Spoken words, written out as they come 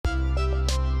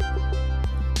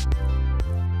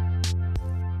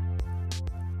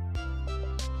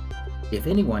If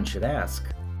anyone should ask,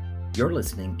 you're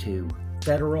listening to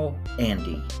Federal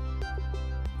Andy.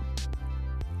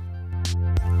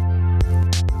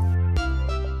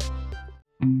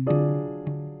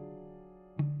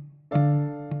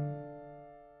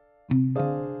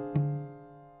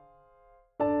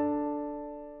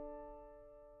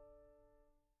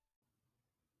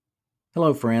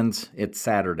 Hello, friends. It's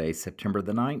Saturday, September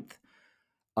the 9th.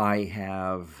 I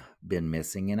have been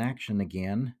missing in action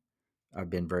again. I've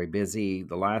been very busy.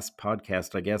 The last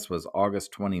podcast, I guess, was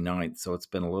August 29th, so it's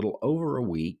been a little over a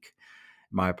week.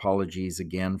 My apologies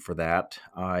again for that.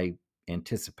 I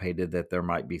anticipated that there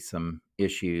might be some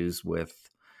issues with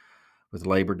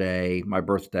Labor Day. My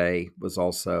birthday was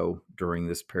also during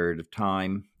this period of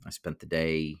time. I spent the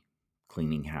day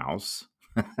cleaning house.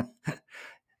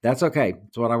 That's okay.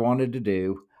 It's what I wanted to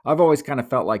do. I've always kind of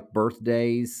felt like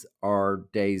birthdays are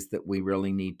days that we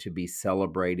really need to be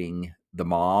celebrating the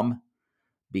mom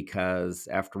because,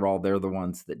 after all, they're the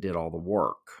ones that did all the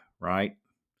work, right?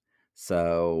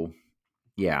 So,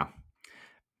 yeah.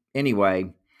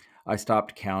 Anyway, I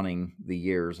stopped counting the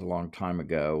years a long time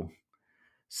ago.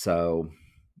 So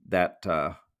that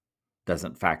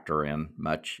doesn't factor in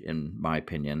much, in my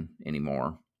opinion,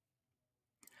 anymore.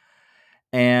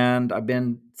 And I've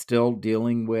been still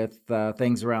dealing with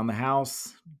things around the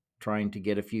house, trying to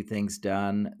get a few things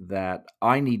done that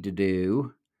I need to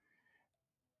do.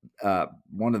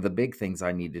 One of the big things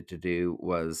I needed to do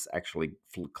was actually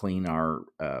clean our,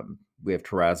 we have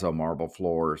terrazzo marble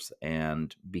floors.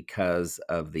 And because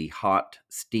of the hot,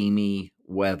 steamy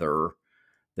weather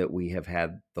that we have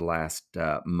had the last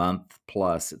month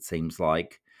plus, it seems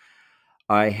like,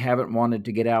 I haven't wanted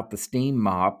to get out the steam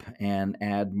mop and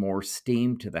add more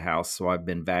steam to the house. So I've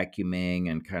been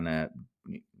vacuuming and kind of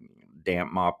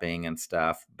damp mopping and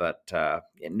stuff, but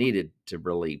it needed to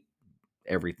really,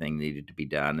 everything needed to be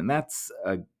done.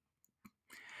 And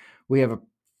we have a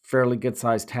fairly good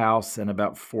sized house, and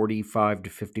about 45 to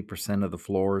 50% of the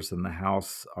floors in the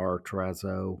house are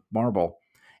terrazzo marble.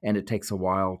 And it takes a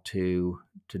while to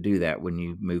do that. When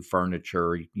you move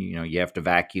furniture, you have to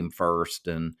vacuum first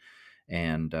and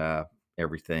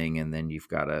everything, and then you've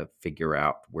got to figure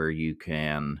out where you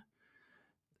can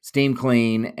steam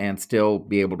clean and still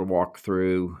be able to walk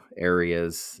through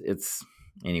areas. It's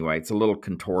a little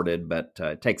contorted, but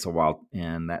it takes a while,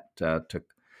 and that took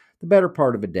the better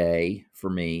part of a day for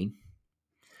me.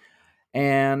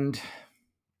 And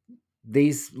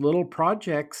these little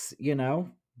projects,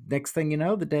 next thing you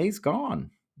know, the day's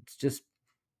gone. It's just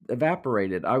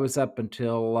evaporated. I was up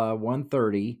until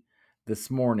 1:30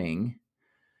 this morning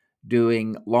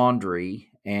doing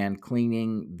laundry and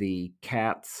cleaning the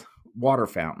cat's water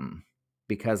fountain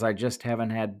because I just haven't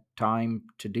had time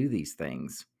to do these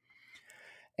things.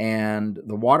 And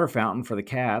the water fountain for the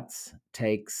cats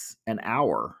takes an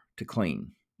hour to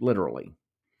clean, literally.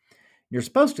 You're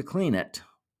supposed to clean it,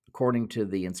 according to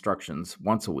the instructions,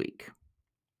 once a week.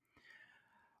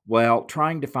 Well,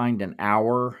 trying to find an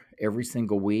hour every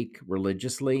single week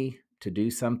religiously to do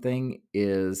something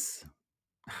is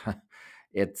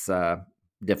it's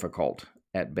difficult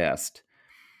at best.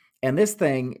 And this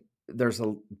thing, there's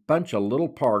a bunch of little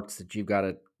parts that you've got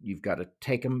to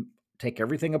take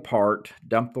everything apart,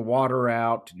 dump the water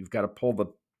out. You've got to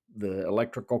pull the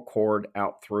electrical cord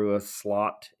out through a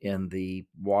slot in the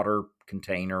water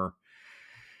container.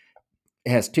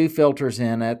 It has two filters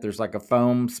in it. There's like a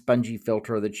foam spongy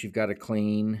filter that you've got to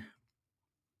clean,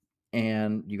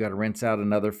 and you got to rinse out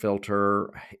another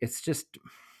filter. It's just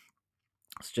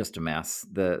a mess.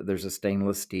 There's a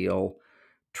stainless steel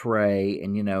tray,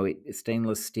 and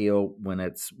stainless steel, when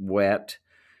it's wet,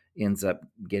 ends up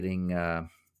getting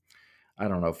I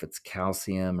don't know if it's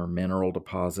calcium or mineral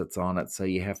deposits on it, so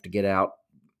you have to get out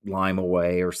Lime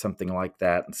Away or something like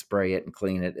that and spray it and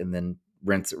clean it and then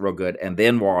rinse it real good and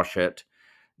then wash it,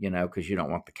 because you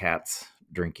don't want the cats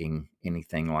drinking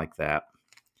anything like that.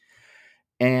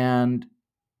 And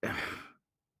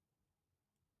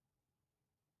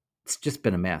it's just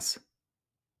been a mess.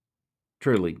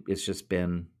 Truly, it's just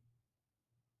been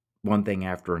one thing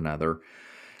after another.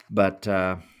 But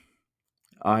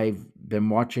I've been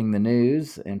watching the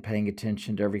news and paying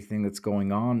attention to everything that's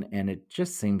going on, and it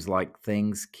just seems like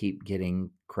things keep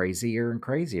getting crazier and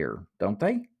crazier, don't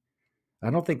they? I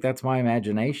don't think that's my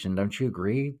imagination. Don't you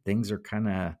agree? Things are kind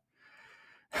of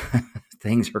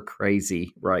things are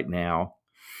crazy right now.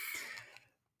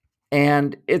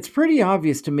 And it's pretty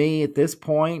obvious to me at this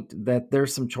point that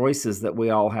there's some choices that we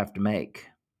all have to make.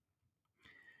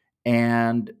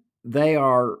 And they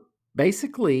are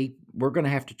basically, we're going to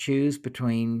have to choose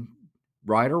between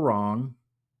right or wrong,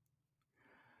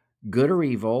 good or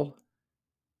evil,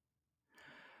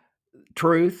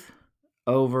 truth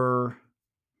over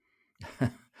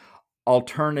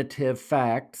alternative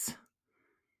facts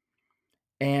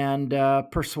and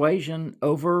persuasion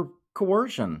over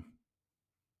coercion.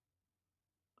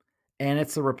 And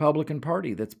it's the Republican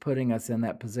Party that's putting us in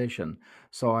that position.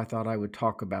 So I thought I would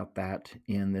talk about that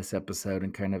in this episode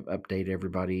and kind of update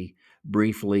everybody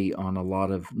briefly on a lot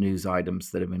of news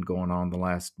items that have been going on the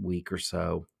last week or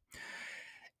so.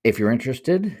 If you're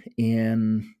interested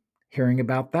in hearing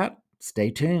about that, stay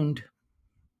tuned.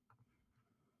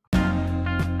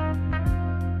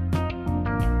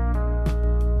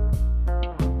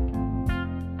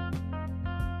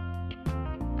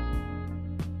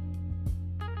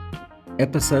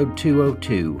 Episode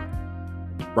 202,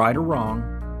 Right or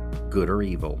Wrong, Good or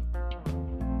Evil.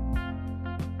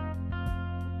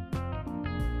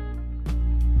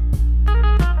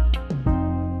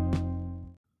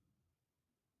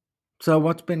 So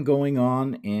what's been going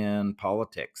on in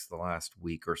politics the last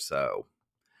week or so?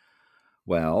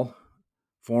 Well,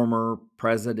 former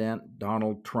President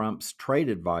Donald Trump's trade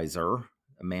advisor,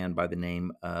 a man by the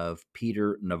name of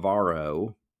Peter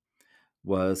Navarro,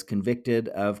 was convicted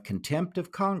of contempt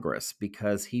of Congress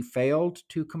because he failed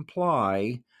to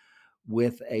comply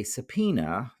with a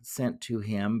subpoena sent to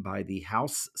him by the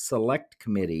House Select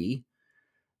Committee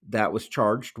that was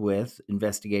charged with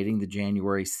investigating the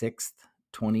January 6th,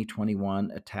 2021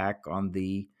 attack on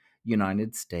the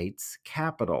United States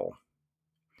Capitol.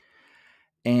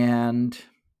 And,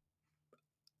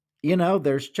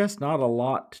 there's just not a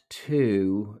lot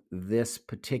to this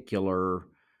particular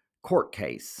court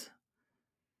case,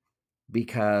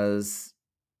 because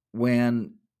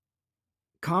when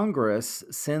Congress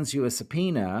sends you a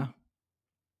subpoena,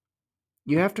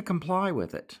 you have to comply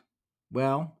with it.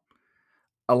 Well,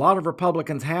 a lot of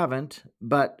Republicans haven't,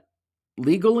 but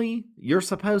legally, you're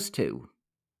supposed to.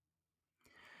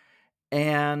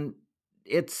 And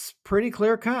it's pretty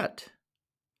clear cut.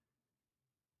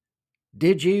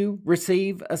 Did you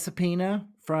receive a subpoena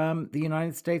from the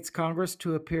United States Congress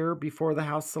to appear before the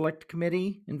House Select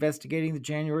Committee investigating the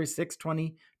January 6,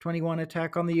 2021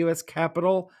 attack on the U.S.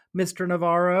 Capitol, Mr.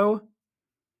 Navarro?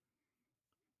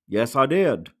 Yes, I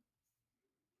did.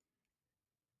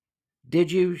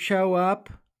 Did you show up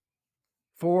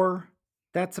for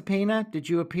that subpoena? Did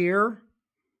you appear?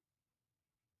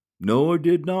 No, I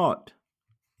did not.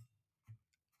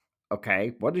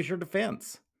 Okay, what is your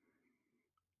defense?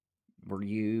 Were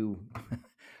you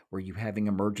having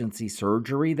emergency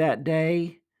surgery that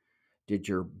day? Did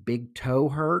your big toe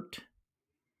hurt?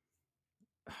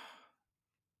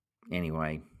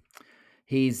 Anyway,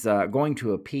 he's going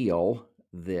to appeal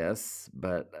this,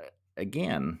 but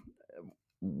again,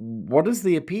 what is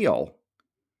the appeal?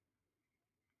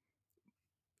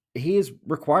 He is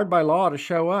required by law to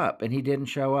show up, and he didn't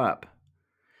show up.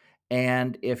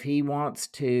 And if he wants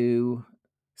to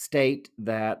state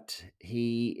that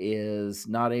he is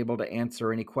not able to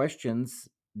answer any questions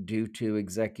due to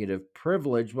executive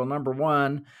privilege, well, number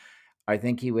one, I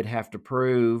think he would have to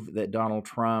prove that Donald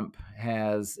Trump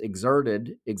has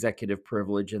exerted executive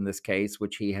privilege in this case,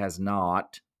 which he has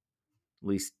not, at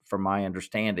least from my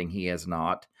understanding, he has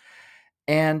not.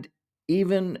 And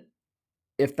even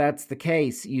if that's the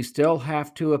case, you still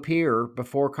have to appear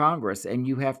before Congress, and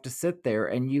you have to sit there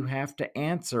and you have to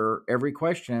answer every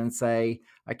question and say,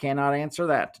 I cannot answer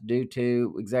that due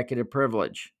to executive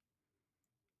privilege.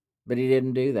 But he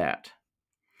didn't do that.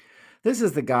 This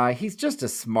is the guy, he's just a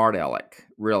smart aleck,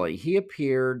 really. He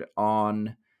appeared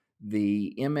on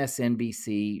the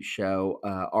MSNBC show,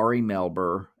 Ari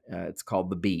Melber. It's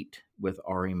called The Beat with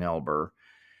Ari Melber.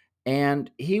 And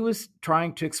he was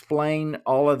trying to explain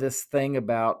all of this thing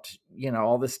about,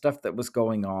 all this stuff that was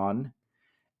going on.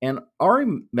 And Ari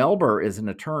Melber is an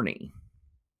attorney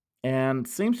and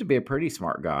seems to be a pretty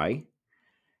smart guy.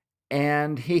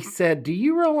 And he said, do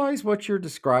you realize what you're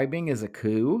describing is a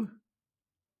coup?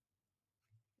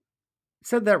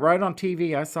 Said that right on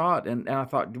TV. I saw it, and I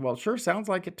thought, well, sure, sounds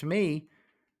like it to me.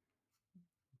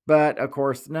 But, of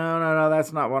course, no,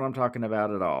 that's not what I'm talking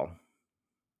about at all.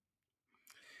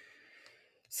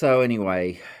 So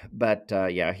anyway, but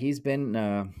yeah, he has been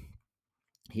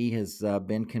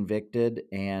convicted,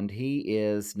 and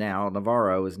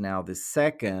Navarro is now the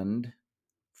second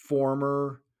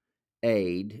former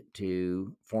aide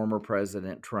to former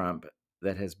President Trump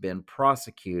that has been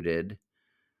prosecuted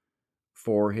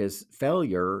for his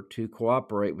failure to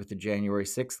cooperate with the January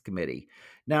 6th committee.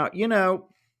 Now,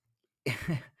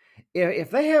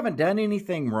 if they haven't done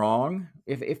anything wrong,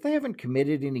 if they haven't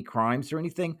committed any crimes or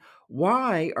anything,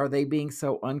 why are they being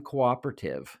so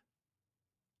uncooperative?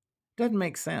 Doesn't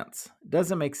make sense.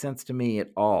 Doesn't make sense to me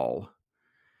at all.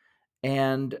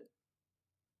 And,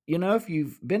 if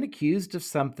you've been accused of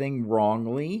something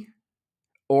wrongly,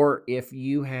 or if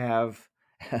you have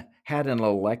had an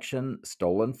election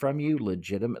stolen from you,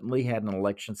 legitimately had an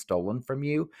election stolen from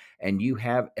you, and you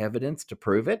have evidence to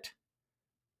prove it,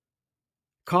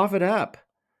 cough it up.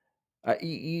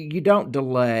 You don't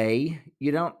delay.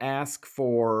 You don't ask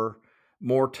for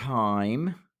more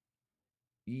time.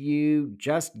 You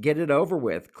just get it over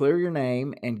with, clear your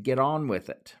name, and get on with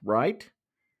it, right?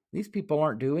 These people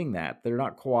aren't doing that. They're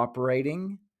not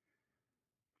cooperating.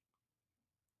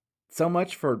 So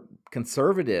much for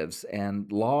conservatives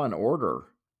and law and order.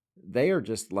 They are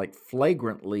just like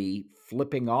flagrantly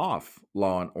flipping off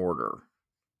law and order.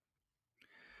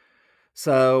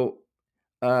 So,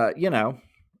 uh, you know,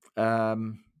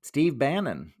 Steve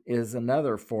Bannon is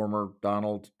another former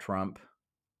Donald Trump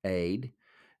aide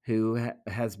who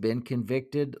has been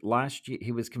convicted last year.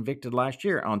 He was convicted last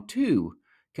year on 2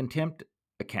 contempt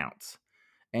accounts,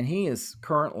 and he is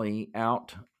currently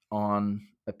out on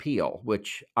appeal,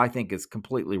 which I think is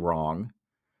completely wrong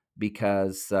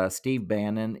because Steve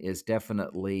Bannon is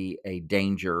definitely a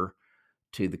danger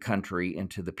to the country and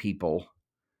to the people,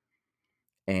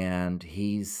 and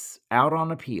he's out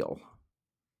on appeal.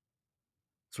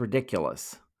 It's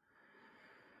ridiculous.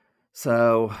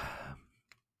 So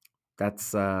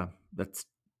that's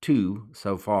 2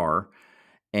 so far,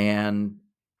 and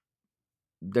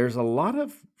there's a lot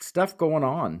of stuff going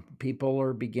on. People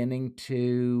are beginning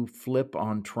to flip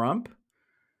on Trump.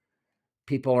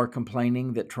 People are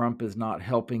complaining that Trump is not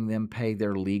helping them pay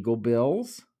their legal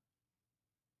bills.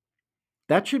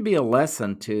 That should be a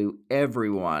lesson to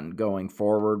everyone going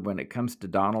forward when it comes to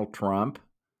Donald Trump.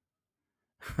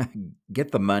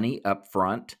 Get the money up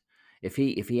front. If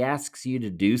he asks you to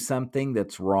do something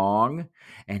that's wrong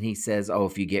and he says, "Oh,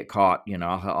 if you get caught,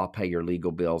 I'll pay your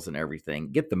legal bills and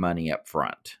everything," get the money up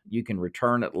front. You can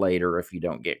return it later if you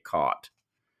don't get caught.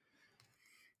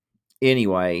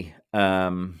 Anyway,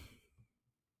 Navarro's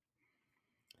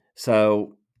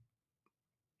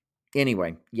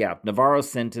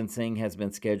sentencing has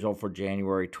been scheduled for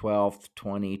January 12th,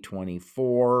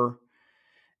 2024.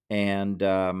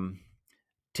 And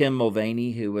Tim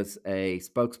Mulvaney, who was a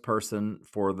spokesperson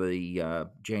for the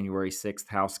January 6th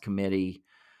House Committee,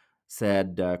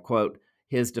 said, quote,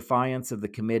 "His defiance of the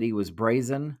committee was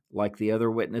brazen. Like the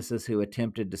other witnesses who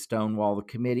attempted to stonewall the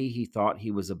committee, he thought he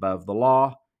was above the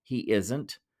law. He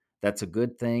isn't. That's a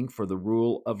good thing for the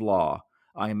rule of law.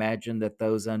 I imagine that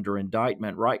those under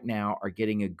indictment right now are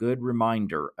getting a good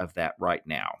reminder of that right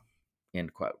now."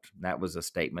 End quote. That was a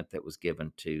statement that was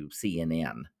given to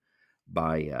CNN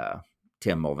by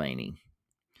Tim Mulvaney.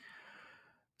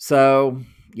 So,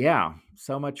 yeah,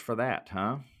 so much for that,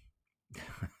 huh?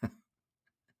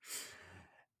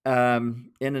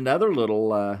 In another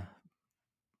little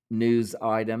news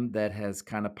item that has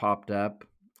kind of popped up,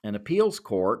 an appeals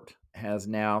court has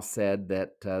now said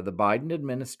that the Biden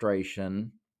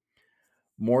administration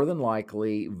more than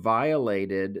likely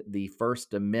violated the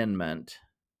First Amendment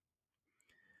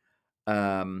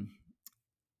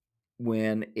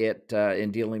when it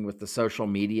in dealing with the social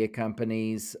media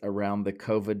companies around the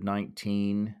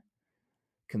COVID-19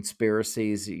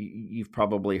 conspiracies. You've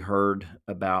probably heard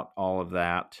about all of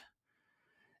that.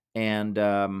 And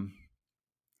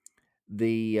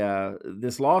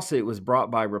this lawsuit was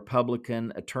brought by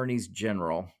Republican attorneys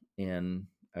general in,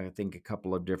 I think, a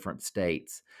couple of different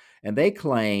states. And they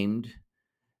claimed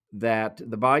that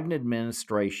the Biden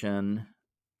administration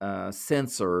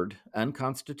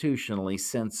unconstitutionally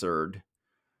censored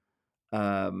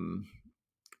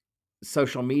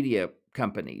social media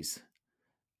companies.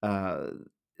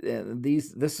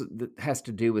 This has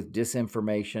to do with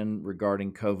disinformation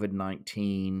regarding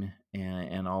COVID-19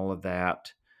 and all of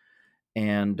that.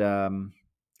 And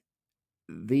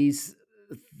these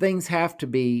things have to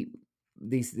be,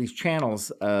 these channels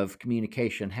of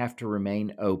communication have to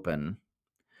remain open,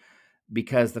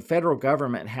 because the federal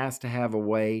government has to have a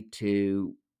way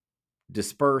to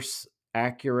disperse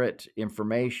accurate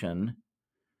information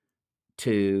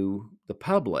to the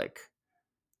public.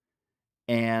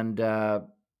 And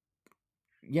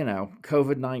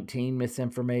COVID-19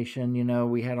 misinformation,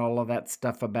 we had all of that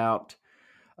stuff about,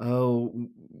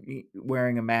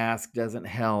 wearing a mask doesn't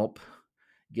help,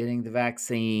 getting the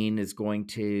vaccine is going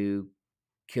to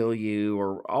kill you,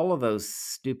 or all of those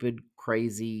stupid,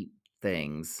 crazy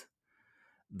things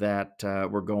that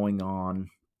were going on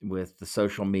with the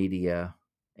social media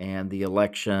and the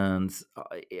elections,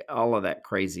 all of that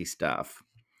crazy stuff.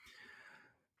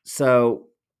 So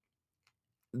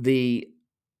the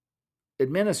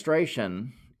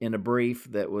administration, in a brief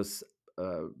that was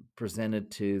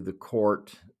presented to the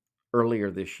court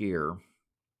earlier this year,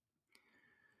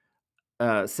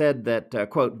 said that,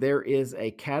 quote, there is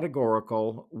a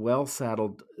categorical, well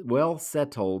settled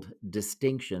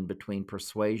distinction between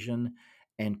persuasion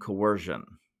and coercion,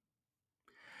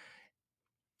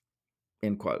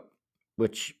 end quote,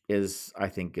 which is, I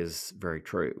think, is very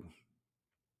true.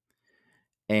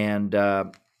 And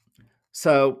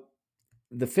so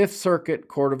the Fifth Circuit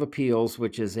Court of Appeals,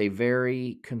 which is a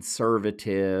very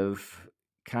conservative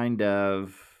kind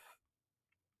of,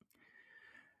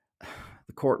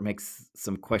 the court makes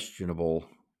some questionable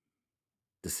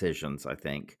decisions, I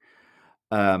think.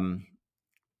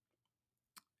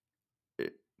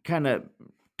 Kind of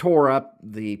tore up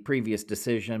the previous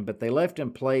decision, but they left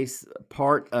in place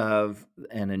part of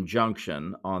an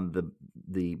injunction on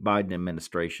the Biden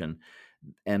administration,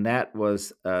 and that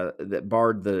was that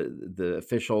barred the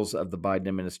officials of the Biden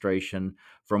administration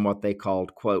from what they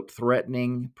called, quote,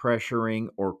 threatening, pressuring,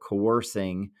 or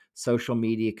coercing social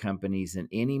media companies in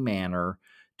any manner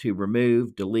to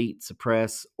remove, delete,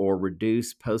 suppress, or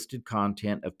reduce posted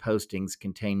content of postings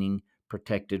containing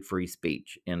protected free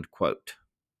speech, end quote.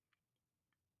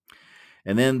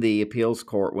 And then the appeals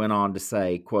court went on to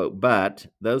say, quote, but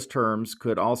those terms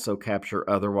could also capture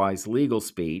otherwise legal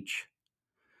speech.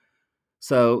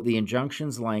 So the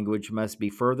injunction's language must be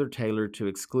further tailored to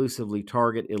exclusively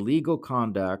target illegal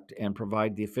conduct and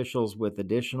provide the officials with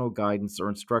additional guidance or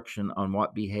instruction on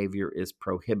what behavior is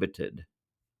prohibited,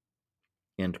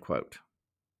 end quote.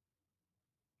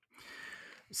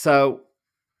 So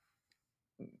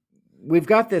we've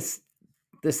got this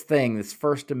thing, this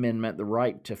First Amendment, the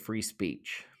right to free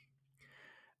speech,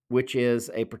 which is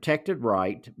a protected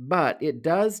right, but it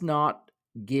does not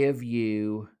give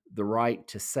you the right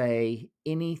to say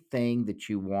anything that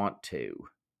you want to.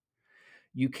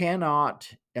 You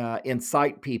cannot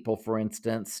incite people, for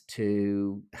instance,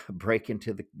 to break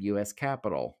into the U.S.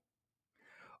 Capitol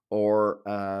or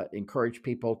encourage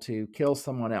people to kill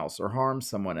someone else or harm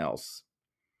someone else.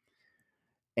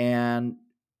 And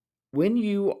when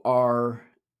you are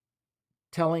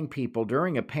telling people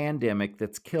during a pandemic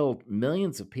that's killed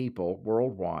millions of people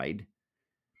worldwide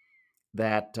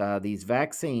that these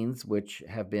vaccines, which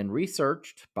have been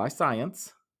researched by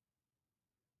science,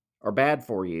 are bad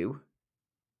for you,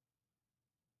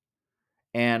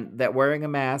 and that wearing a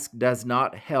mask does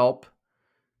not help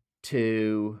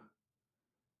to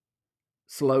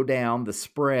slow down the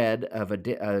spread of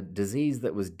a disease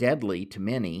that was deadly to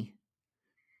many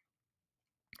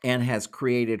and has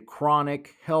created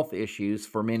chronic health issues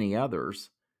for many others,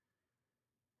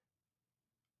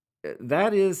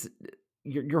 that is,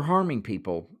 you're harming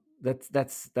people.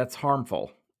 That's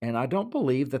harmful. And I don't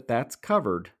believe that that's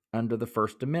covered under the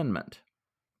First Amendment.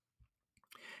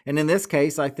 And in this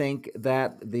case, I think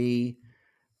that the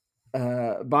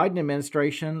Biden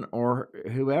administration or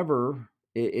whoever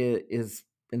is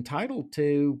entitled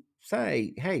to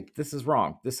say, hey, this is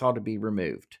wrong. This ought to be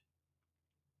removed.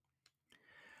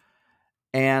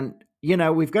 And, you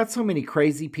know, we've got so many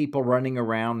crazy people running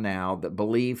around now that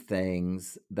believe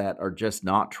things that are just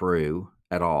not true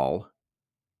at all.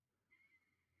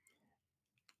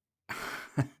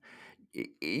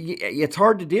 It's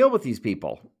hard to deal with these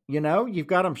people. You know, you've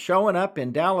got them showing up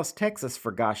in Dallas, Texas,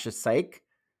 for gosh's sake,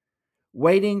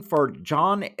 waiting for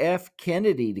John F.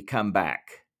 Kennedy to come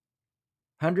back.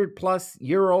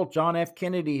 100-plus-year-old John F.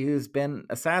 Kennedy, who's been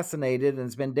assassinated and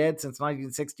has been dead since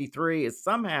 1963, is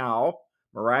somehow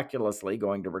miraculously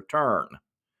going to return.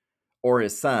 Or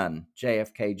his son,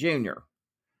 JFK Jr.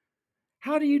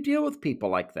 How do you deal with people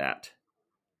like that?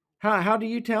 How do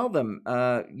you tell them,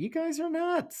 you guys are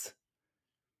nuts?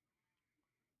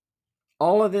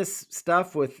 All of this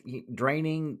stuff with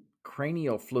draining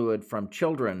cranial fluid from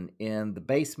children in the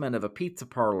basement of a pizza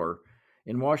parlor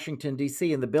in Washington,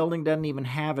 D.C., and the building doesn't even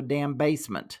have a damn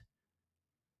basement.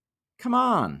 Come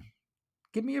on.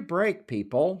 Give me a break,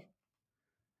 people.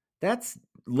 That's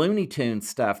Looney Tunes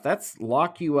stuff. That's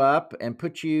lock you up and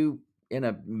put you in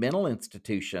a mental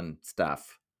institution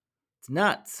stuff. It's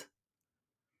nuts.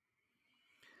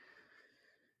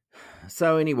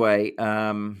 So anyway,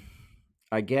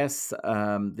 I guess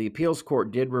the appeals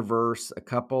court did reverse a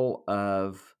couple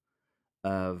of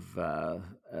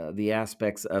the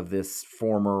aspects of this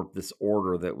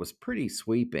order that was pretty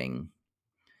sweeping.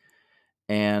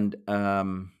 And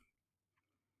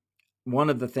one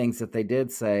of the things that they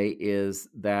did say is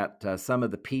that some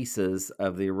of the pieces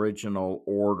of the original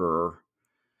order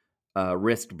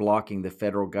risked blocking the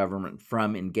federal government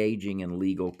from engaging in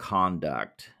legal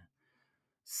conduct.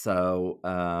 So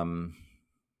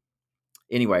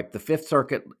anyway, the Fifth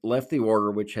Circuit left the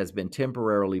order, which has been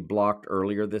temporarily blocked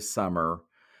earlier this summer,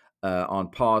 on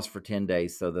pause for 10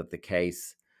 days so that the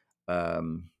case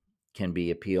can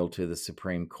be appealed to the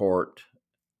Supreme Court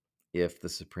if the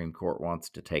Supreme Court wants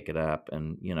to take it up.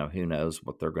 And, who knows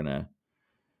what they're going to,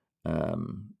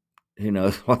 um, who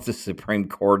knows what the Supreme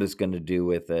Court is going to do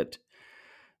with it.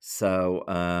 So,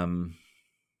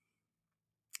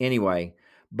 anyway,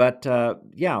 but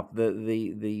yeah,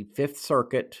 the Fifth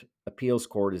Circuit Appeals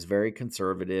Court is very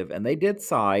conservative, and they did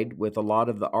side with a lot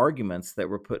of the arguments that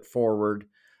were put forward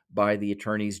by the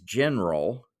attorneys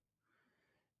general,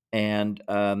 and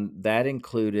that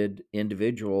included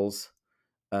individuals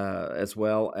as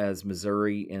well as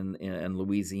Missouri and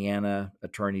Louisiana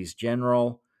attorneys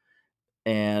general,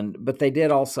 but they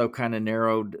did also kind of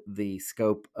narrowed the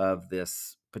scope of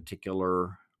this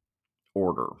particular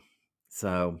order.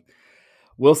 So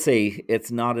we'll see.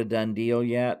 It's not a done deal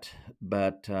yet,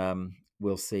 but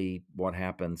we'll see what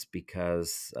happens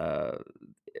because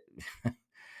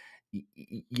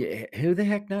who the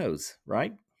heck knows,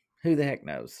 right? Who the heck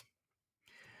knows?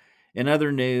 In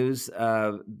other news,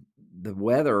 the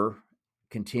weather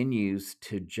continues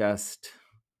to just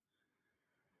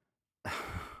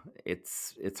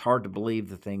it's hard to believe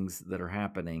the things that are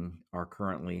happening are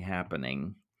currently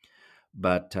happening.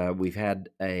 But we've had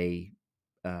a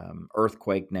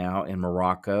earthquake now in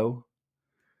Morocco.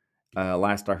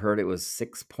 Last I heard, it was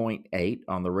 6.8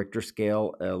 on the Richter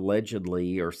scale,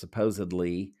 allegedly or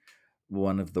supposedly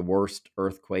one of the worst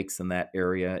earthquakes in that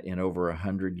area in over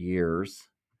 100 years.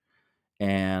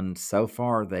 And so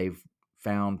far, they've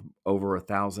found over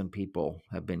 1,000 people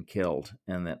have been killed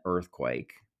in that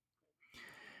earthquake.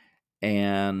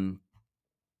 And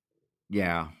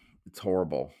yeah, it's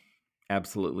horrible.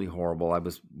 Absolutely horrible. I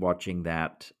was watching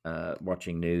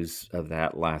news of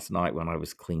that last night when I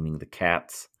was cleaning the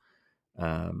cat's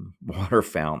water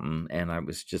fountain, and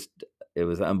it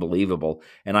was unbelievable.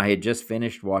 And I had just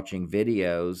finished watching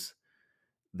videos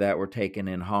that were taken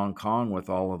in Hong Kong with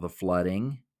all of the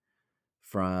flooding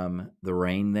from the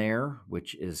rain there,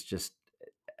 which is just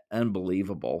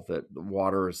unbelievable that the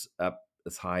water is up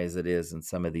as high as it is in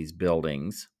some of these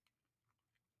buildings.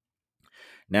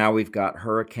 Now we've got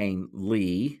Hurricane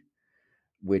Lee,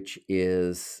 which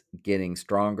is getting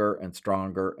stronger and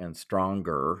stronger and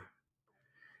stronger.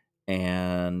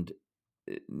 And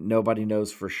nobody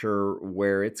knows for sure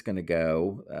where it's going to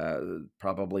go,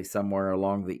 probably somewhere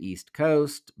along the East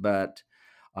Coast. But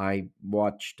I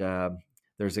watched,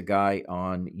 there's a guy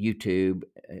on YouTube,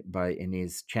 and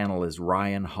his channel is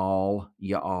Ryan Hall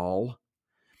Y'all,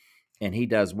 and he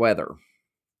does weather.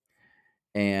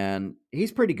 And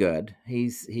he's pretty good.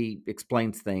 He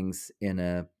explains things in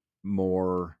a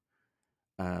more,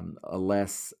 a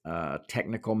less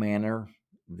technical manner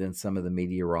than some of the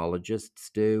meteorologists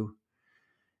do.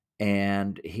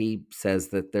 And he says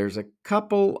that there's a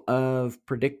couple of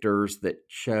predictors that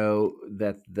show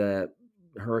that the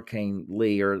Hurricane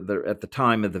Lee, at the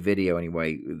time of the video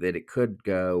anyway, that it could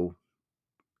go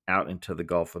out into the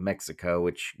Gulf of Mexico,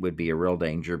 which would be a real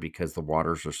danger because the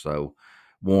waters are so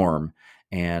warm.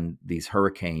 And these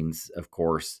hurricanes, of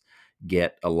course,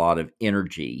 get a lot of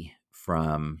energy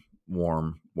from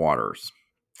warm waters.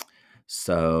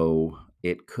 So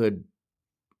it could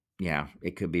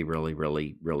be really,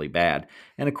 really, really bad.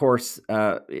 And of course,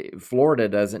 Florida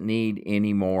doesn't need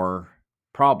any more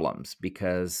problems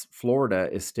because Florida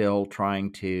is still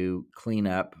trying to clean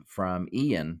up from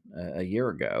Ian a year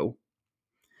ago.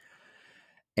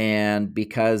 And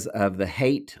because of the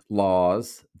hate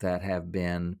laws that have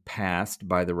been passed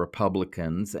by the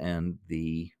Republicans and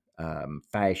the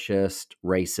fascist,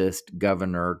 racist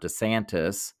Governor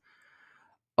DeSantis,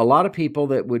 a lot of people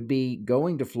that would be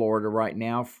going to Florida right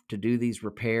now to do these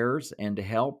repairs and to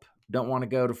help don't want to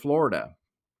go to Florida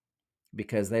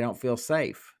because they don't feel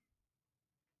safe.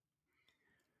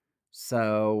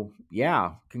 So,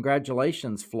 yeah,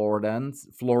 congratulations, Floridians.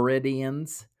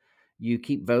 You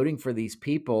keep voting for these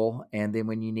people, and then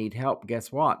when you need help,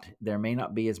 guess what? There may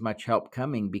not be as much help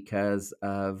coming because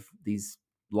of these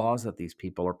laws that these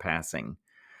people are passing.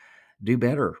 Do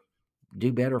better.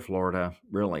 Do better, Florida.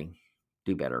 Really,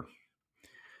 do better.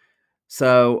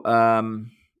 So,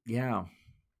 yeah,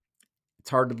 it's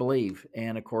hard to believe.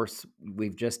 And of course,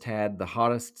 we've just had the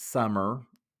hottest summer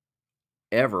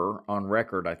ever on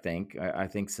record, I think. I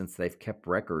think since they've kept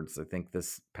records, I think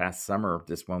this past summer,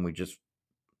 this one we just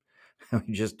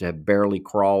we just have barely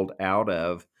crawled out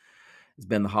of, has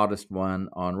been the hottest one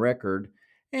on record.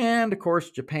 And of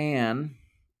course, Japan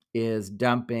is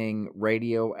dumping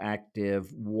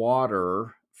radioactive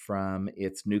water from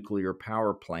its nuclear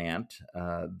power plant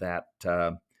that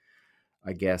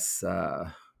I guess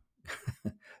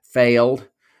failed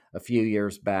a few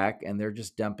years back, and they're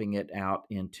just dumping it out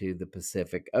into the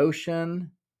Pacific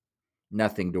Ocean.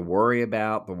 Nothing to worry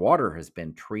about. The water has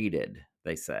been treated,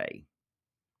 they say.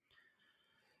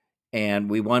 And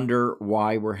we wonder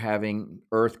why we're having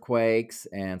earthquakes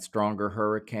and stronger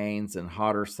hurricanes and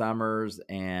hotter summers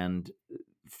and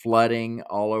flooding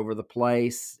all over the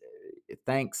place.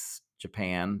 Thanks,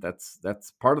 Japan. That's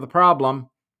part of the problem.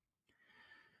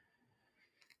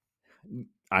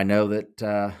 I know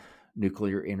that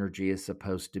nuclear energy is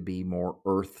supposed to be more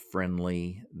earth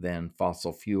friendly than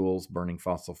fossil fuels, burning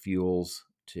fossil fuels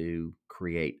to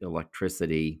create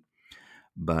electricity,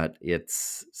 but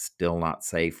it's still not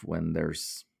safe when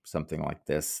there's something like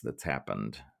this that's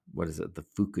happened. What is it? The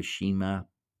Fukushima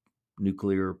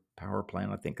nuclear power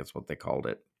plant? I think that's what they called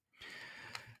it.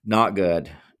 Not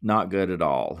good. Not good at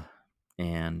all.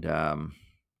 And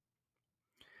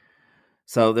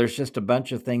so there's just a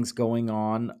bunch of things going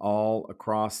on all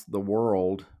across the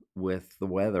world with the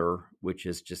weather, which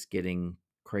is just getting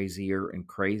crazier and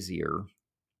crazier.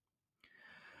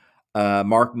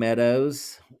 Mark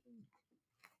Meadows,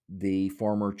 the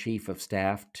former chief of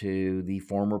staff to the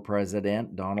former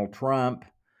president, Donald Trump,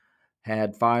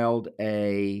 had filed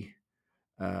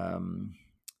um,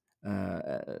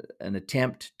 an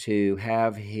attempt to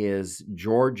have his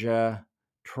Georgia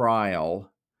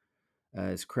trial,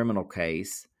 his criminal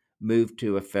case, moved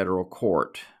to a federal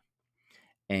court.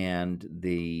 And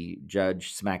the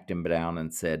judge smacked him down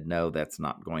and said, no, that's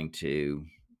not going to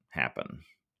happen,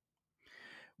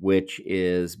 which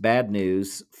is bad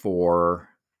news for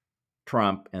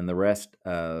Trump and the rest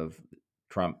of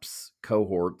Trump's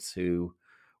cohorts who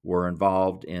were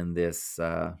involved in this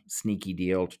sneaky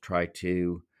deal to try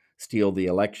to steal the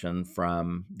election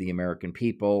from the American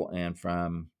people and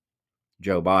from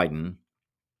Joe Biden.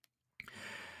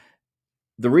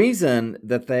 The reason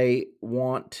that they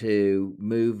want to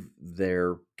move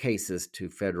their cases to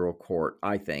federal court,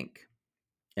 I think,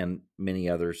 and many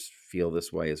others feel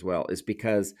this way as well, is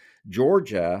because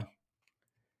Georgia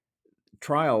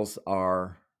trials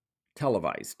are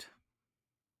televised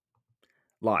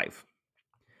live.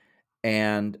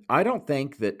 And I don't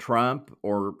think that Trump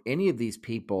or any of these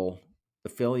people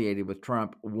affiliated with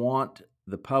Trump want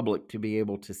the public to be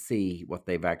able to see what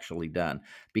they've actually done,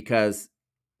 because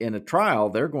in a trial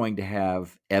they're going to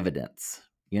have evidence.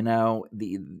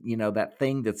 That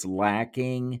thing that's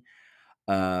lacking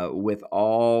with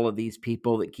all of these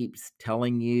people that keeps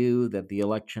telling you that the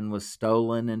election was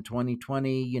stolen in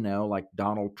 2020, like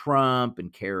Donald Trump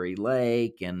and Carrie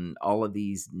Lake and all of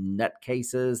these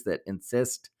nutcases that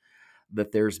insist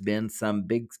that there's been some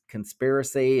big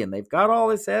conspiracy and they've got all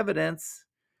this evidence.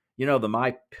 The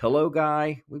My Pillow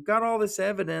guy, we've got all this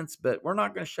evidence, but we're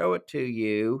not going to show it to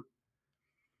you.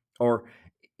 Or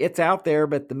it's out there,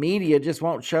 but the media just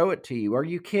won't show it to you. Are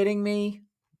you kidding me?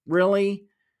 Really?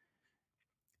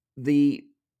 The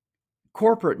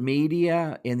corporate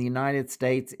media in the United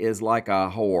States is like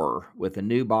a whore with a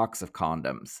new box of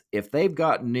condoms. If they've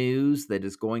got news that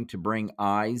is going to bring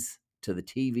eyes to the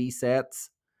TV sets,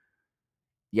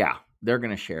 yeah, they're going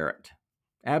to share it.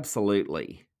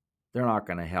 Absolutely. They're not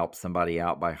going to help somebody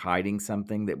out by hiding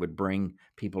something that would bring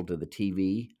people to the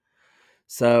TV.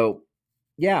 So,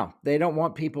 yeah, they don't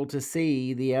want people to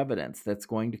see the evidence that's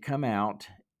going to come out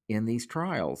in these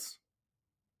trials.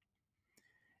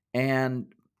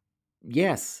 And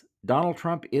yes, Donald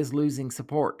Trump is losing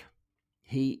support.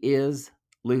 He is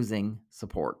losing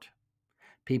support.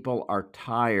 People are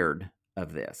tired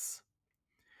of this.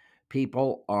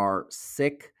 People are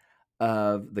sick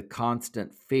of the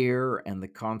constant fear and the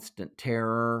constant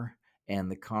terror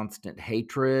and the constant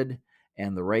hatred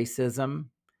and the racism.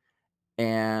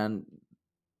 And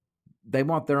they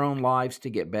want their own lives to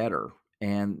get better.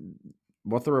 And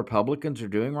what the Republicans are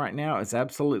doing right now is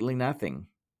absolutely nothing.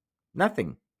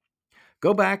 Nothing.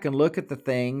 Go back and look at the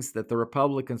things that the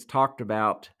Republicans talked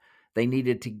about they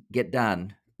needed to get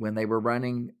done when they were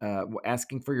running,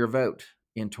 asking for your vote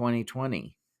in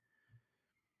 2020.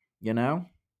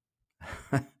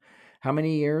 How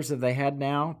many years have they had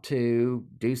now to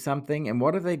do something? And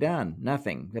what have they done?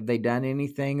 Nothing. Have they done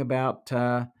anything about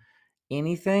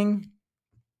anything?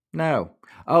 No.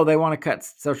 Oh, they want to cut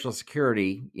Social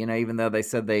Security, even though they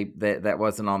said that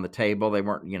wasn't on the table. They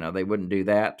weren't, they wouldn't do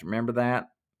that. Remember that?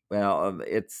 Well,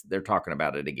 they're talking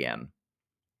about it again.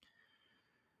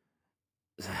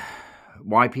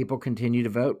 Why people continue to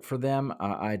vote for them,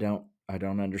 I don't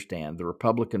understand. The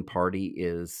Republican Party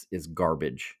is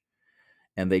garbage,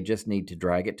 and they just need to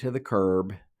drag it to the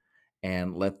curb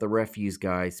and let the refuse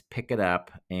guys pick it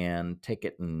up and take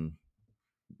it. And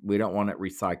we don't want it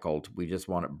recycled. We just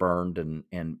want it burned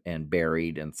and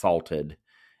buried and salted,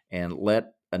 and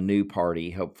let a new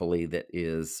party, hopefully, that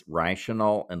is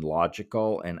rational and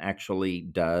logical and actually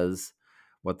does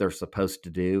what they're supposed to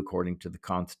do according to the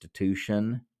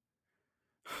Constitution.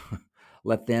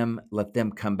 let them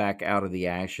come back out of the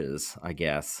ashes, I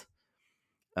guess.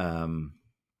 Um,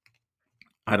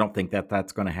 I don't think that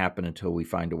that's going to happen until we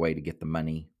find a way to get the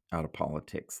money out of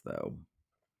politics, though.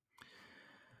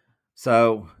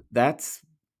 So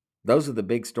those are the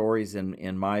big stories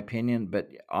in my opinion. But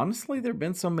honestly, there've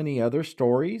been so many other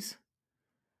stories.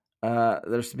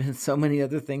 There's been so many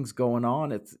other things going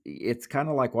on. It's kind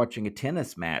of like watching a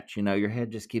tennis match. Your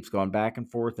head just keeps going back and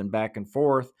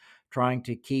forth, trying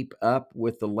to keep up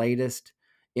with the latest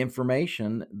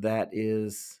information that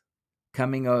is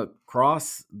coming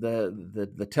across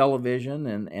the television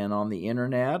and on the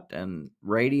internet and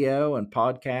radio and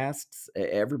podcasts.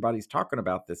 Everybody's talking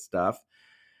about this stuff,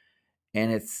 and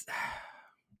it's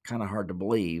kind of hard to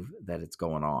believe that it's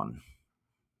going on.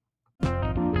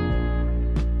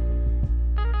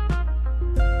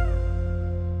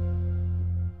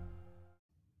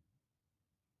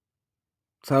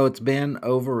 So it's been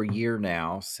over a year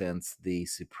now since the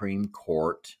Supreme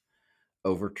Court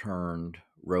overturned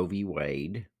Roe v.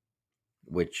 Wade,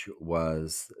 which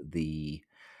was the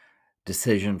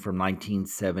decision from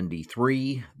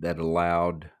 1973 that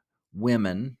allowed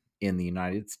women in the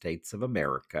United States of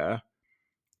America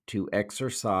to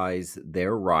exercise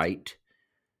their right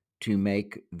to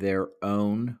make their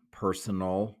own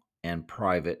personal and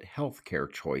private health care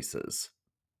choices.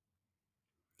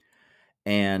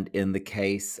 And in the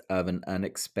case of an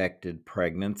unexpected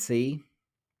pregnancy,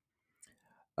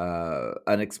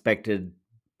 unexpected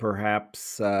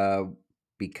perhaps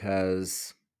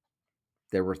because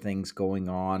there were things going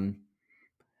on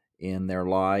in their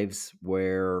lives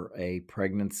where a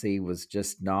pregnancy was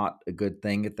just not a good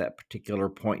thing at that particular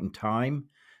point in time.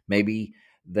 Maybe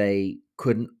they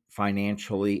couldn't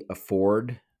financially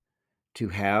afford to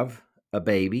have a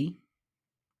baby,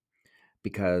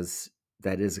 because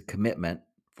that is a commitment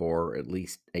for at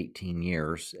least 18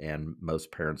 years, and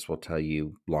most parents will tell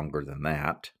you longer than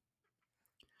that.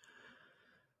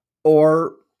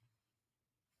 Or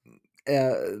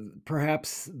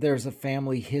perhaps there's a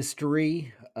family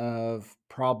history of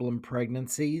problem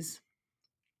pregnancies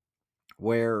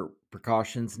where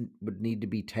precautions would need to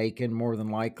be taken, more than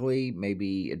likely,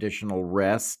 maybe additional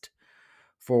rest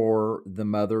for the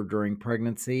mother during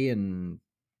pregnancy, and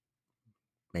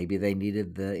maybe they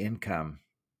needed the income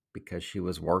because she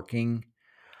was working.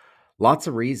 Lots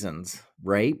of reasons.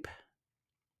 Rape,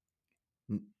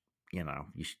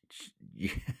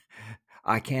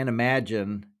 I can't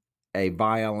imagine a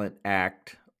violent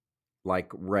act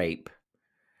like rape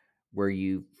where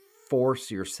you force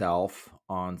yourself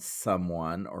on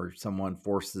someone or someone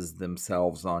forces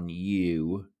themselves on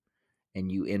you and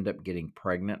you end up getting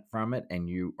pregnant from it, and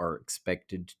you are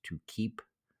expected to keep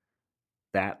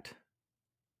that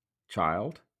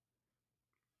child.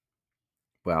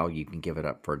 Well, you can give it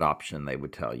up for adoption, they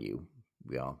would tell you.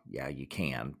 Well, yeah, you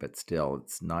can, but still,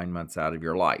 it's 9 months out of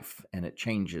your life, and it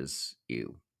changes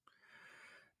you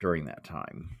during that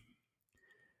time.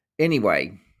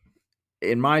 Anyway,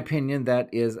 in my opinion, that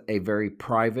is a very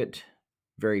private,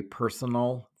 very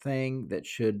personal thing that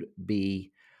should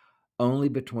be only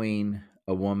between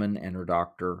a woman and her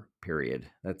doctor, period.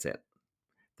 That's it.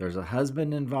 There's a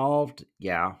husband involved,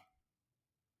 yeah,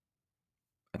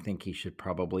 I think he should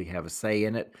probably have a say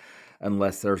in it,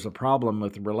 unless there's a problem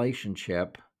with the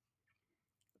relationship.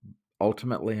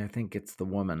 Ultimately, I think it's the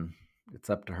woman. It's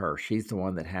up to her. She's the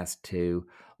one that has to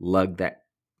lug that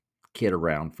kid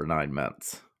around for 9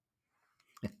 months.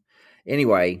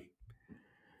 Anyway,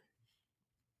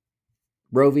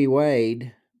 Roe v.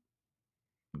 Wade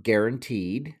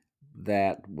guaranteed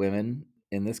that women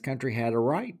in this country had a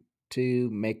right to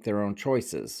make their own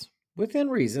choices. Within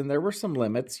reason, there were some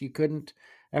limits. You couldn't,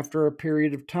 after a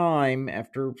period of time,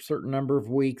 after a certain number of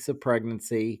weeks of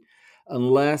pregnancy,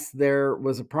 unless there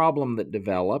was a problem that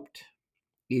developed,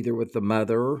 either with the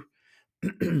mother,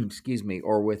 excuse me,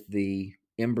 or with the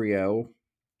embryo,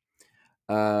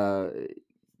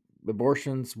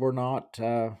 abortions were not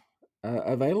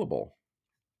available.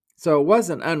 So it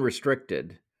wasn't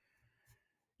unrestricted.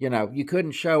 You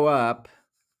couldn't show up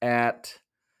at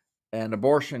an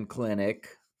abortion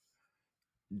clinic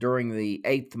during the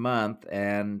 8th month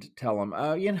and tell them,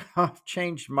 oh, I've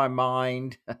changed my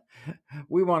mind.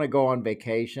 We want to go on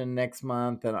vacation next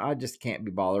month, and I just can't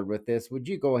be bothered with this. Would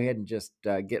you go ahead and just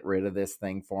get rid of this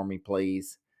thing for me,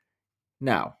 please?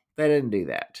 No, they didn't do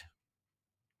that.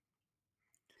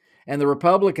 And the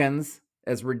Republicans,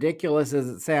 as ridiculous as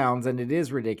it sounds, and it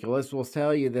is ridiculous, will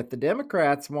tell you that the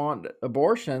Democrats want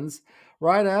abortions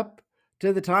right up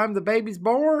to the time the baby's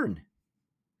born.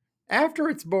 After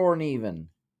it's born, even.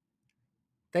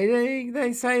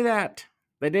 They say that.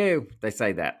 They do. They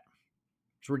say that.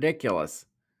 It's ridiculous.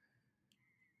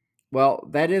 Well,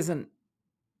 that isn't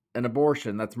an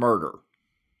abortion, that's murder.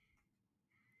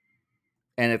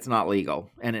 And it's not legal,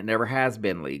 and it never has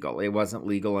been legal. It wasn't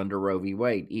legal under Roe v.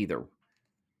 Wade either.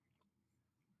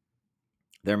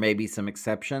 There may be some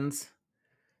exceptions.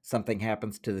 Something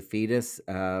happens to the fetus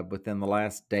within the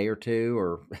last day or two,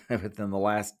 or within the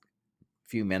last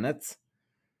few minutes,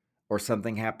 or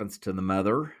something happens to the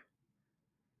mother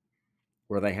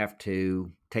where they have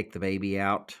to take the baby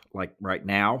out, like right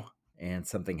now, and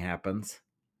something happens.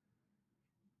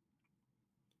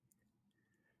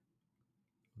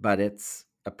 But it's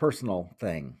a personal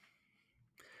thing.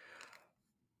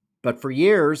 But for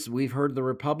years, we've heard the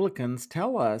Republicans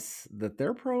tell us that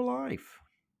they're pro-life.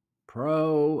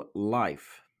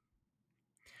 Pro-life.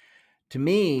 To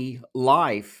me,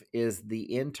 life is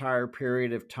the entire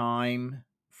period of time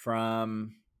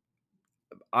from,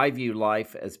 I view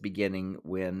life as beginning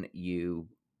when you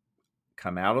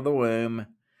come out of the womb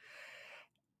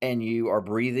and you are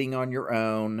breathing on your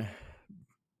own.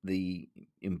 The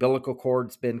umbilical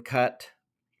cord's been cut.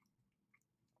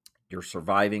 You're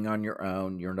surviving on your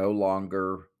own. You're no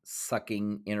longer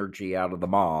sucking energy out of the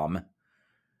mom.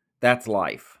 That's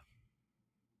life.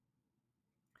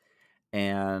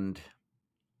 And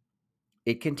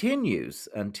it continues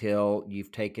until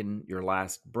you've taken your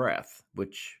last breath,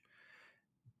 which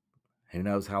who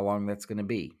knows how long that's going to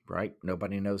be, right?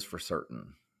 Nobody knows for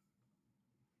certain.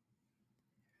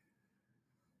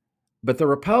 But the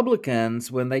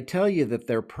Republicans, when they tell you that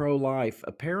they're pro-life,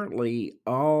 apparently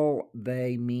all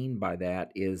they mean by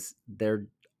that is they're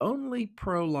only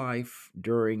pro-life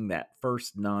during that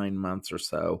first 9 months or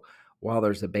so while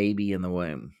there's a baby in the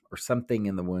womb or something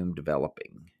in the womb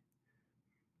developing.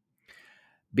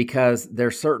 Because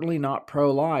they're certainly not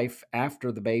pro-life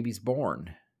after the baby's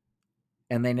born,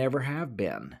 and they never have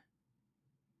been.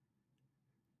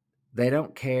 They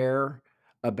don't care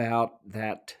about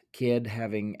that kid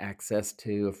having access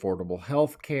to affordable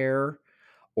health care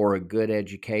or a good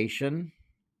education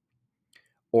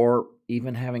or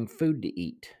even having food to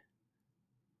eat.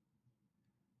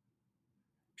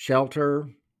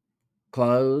 Shelter,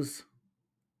 clothes,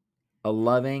 a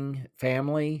loving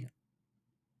family.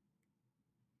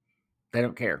 They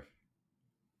don't care.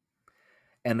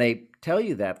 And they tell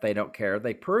you that they don't care.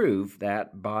 They prove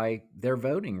that by their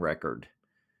voting record.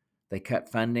 They cut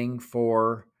funding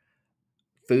for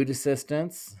food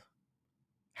assistance,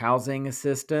 housing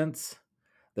assistance.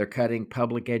 They're cutting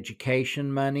public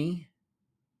education money.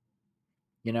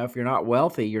 You know, if you're not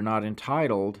wealthy, you're not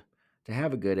entitled to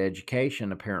have a good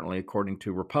education, apparently, according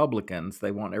to Republicans.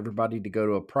 They want everybody to go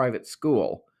to a private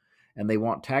school, and they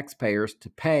want taxpayers to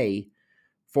pay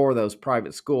for those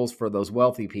private schools for those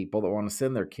wealthy people that want to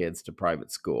send their kids to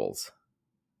private schools.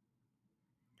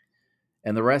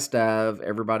 And the rest of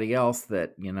everybody else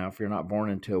that, you know, if you're not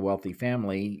born into a wealthy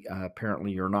family,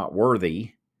 apparently you're not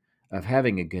worthy of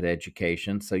having a good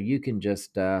education. So you can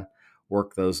just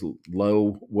work those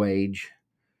low wage,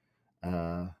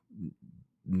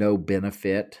 no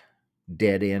benefit,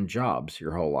 dead end jobs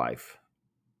your whole life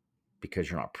because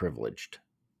you're not privileged.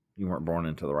 You weren't born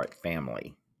into the right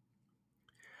family.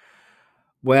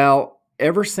 Well,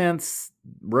 ever since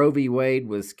Roe v. Wade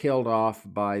was killed off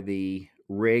by the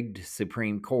rigged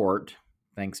Supreme Court,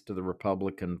 thanks to the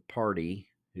Republican Party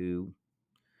who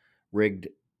rigged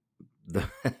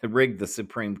the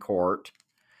Supreme Court,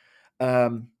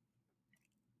 the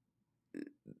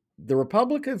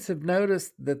Republicans have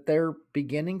noticed that they're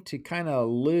beginning to kind of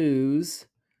lose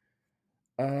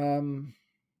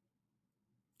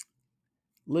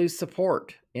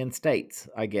support in states,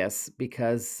 I guess,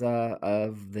 because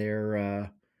of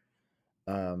their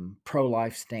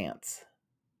pro-life stance.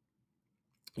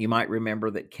 You might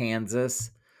remember that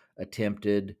Kansas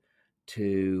attempted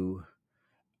to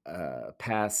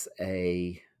pass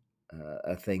a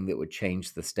thing that would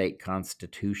change the state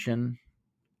constitution,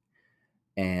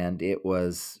 and it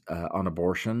was on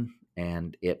abortion,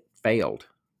 and it failed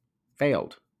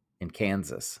in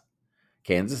Kansas.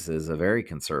 Kansas is a very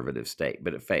conservative state,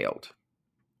 but it failed.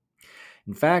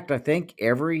 In fact, I think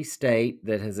every state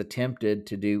that has attempted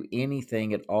to do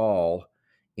anything at all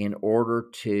in order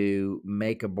to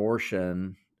make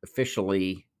abortion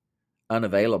officially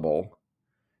unavailable,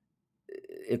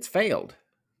 it's failed.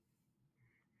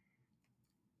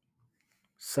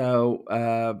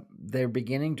 So they're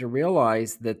beginning to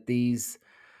realize that these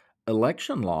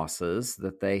election losses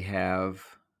that they have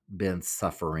been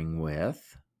suffering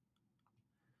with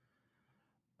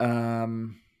are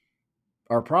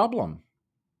a problem.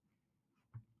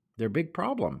 They're a big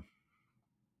problem.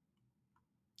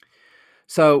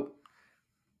 So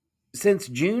since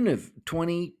June of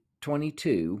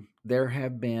 2022, there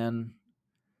have been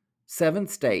 7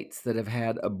 states that have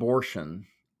had abortion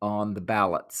on the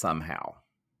ballot somehow.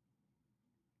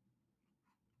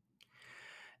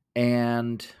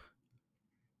 And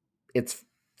it's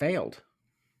failed.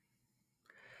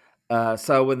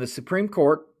 So when the Supreme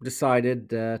Court decided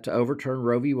to overturn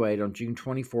Roe v. Wade on June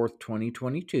 24th,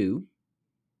 2022,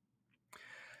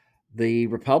 the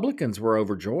Republicans were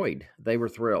overjoyed. They were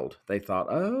thrilled. They thought,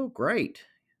 "Oh, great.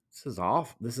 This is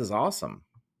awesome."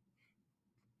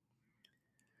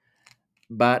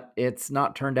 But it's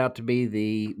not turned out to be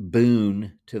the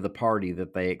boon to the party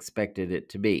that they expected it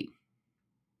to be.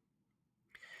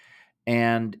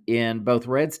 And in both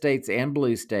red states and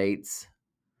blue states,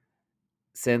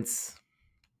 since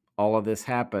all of this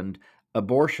happened,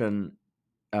 abortion,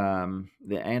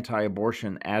 the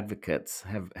anti-abortion advocates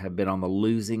have been on the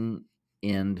losing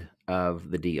end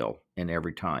of the deal in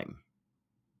every time.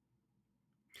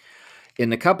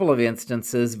 In a couple of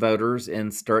instances, voters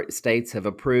in states have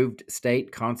approved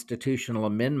state constitutional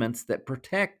amendments that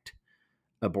protect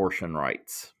abortion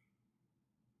rights.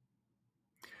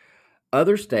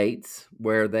 Other states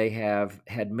where they have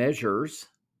had measures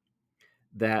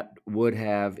that would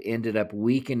have ended up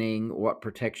weakening what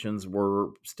protections were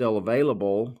still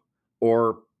available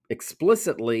or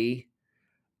explicitly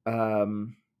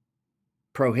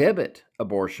prohibit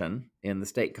abortion in the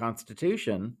state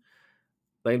constitution,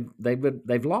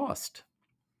 they've lost.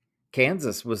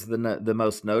 Kansas was the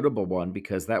most notable one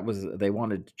because they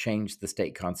wanted to change the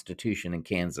state constitution in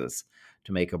Kansas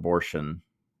to make abortion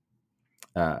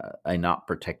a not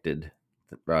protected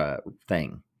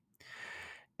thing.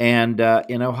 And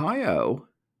in Ohio,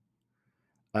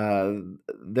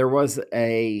 there was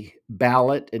a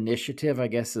ballot initiative, I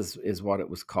guess is what it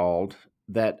was called,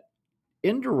 that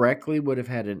indirectly would have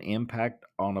had an impact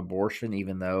on abortion,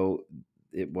 even though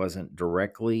it wasn't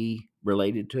directly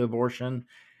related to abortion.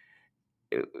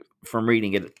 From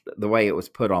reading it, the way it was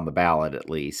put on the ballot, at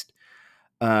least,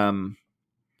 the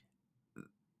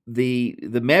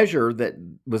measure that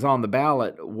was on the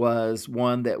ballot was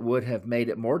one that would have made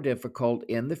it more difficult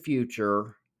in the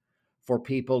future for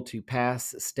people to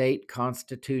pass state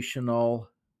constitutional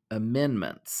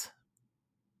amendments.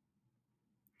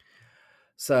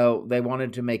 So they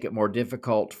wanted to make it more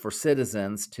difficult for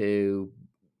citizens to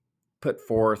put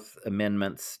forth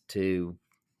amendments to,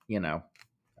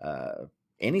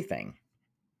 anything.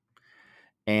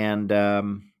 And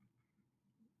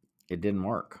it didn't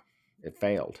work. It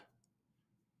failed.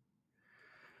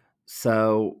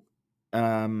 So,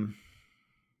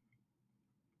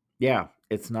 yeah,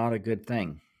 it's not a good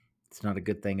thing. It's not a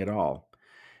good thing at all.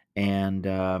 And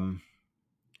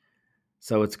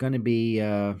so it's going to be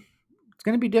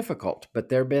difficult. But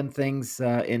there have been things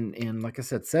in like I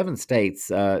said, 7 states.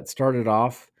 It started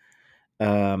off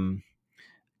in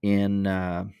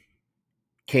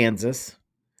Kansas,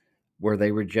 where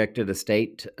they rejected a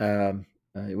state.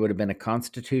 It would have been a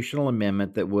constitutional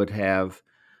amendment that would have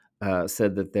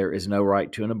said that there is no right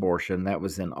to an abortion. That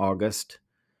was in August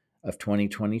of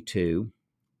 2022.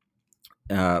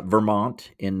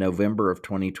 Vermont, in November of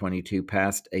 2022,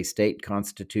 passed a state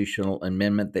constitutional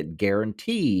amendment that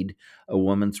guaranteed a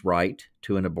woman's right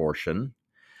to an abortion.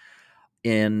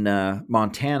 In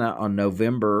Montana, on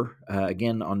November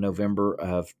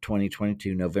of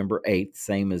 2022, November 8th,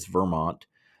 same as Vermont,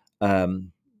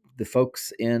 the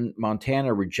folks in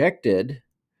Montana rejected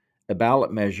a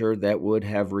ballot measure that would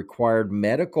have required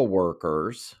medical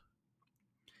workers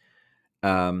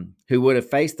who would have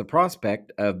faced the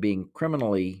prospect of being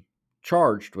criminally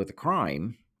charged with a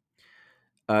crime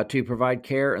to provide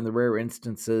care in the rare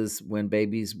instances when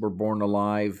babies were born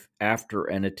alive after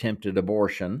an attempted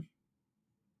abortion.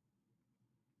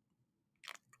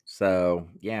 So,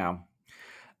 yeah.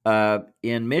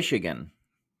 In Michigan,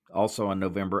 also on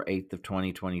November 8th of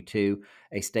 2022,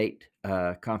 a state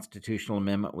constitutional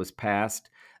amendment was passed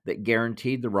that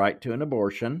guaranteed the right to an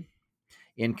abortion.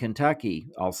 In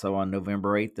Kentucky, also on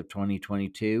November 8th of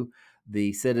 2022,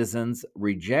 the citizens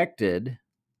rejected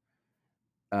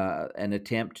an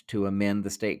attempt to amend the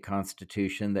state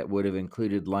constitution that would have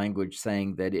included language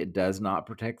saying that it does not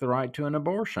protect the right to an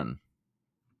abortion.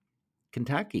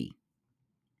 Kentucky.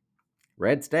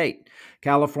 Red state.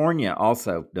 California,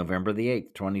 also November the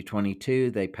 8th, 2022,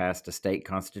 they passed a state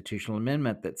constitutional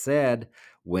amendment that said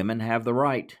women have the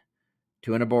right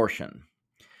to an abortion.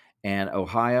 And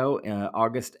Ohio,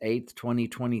 August 8th,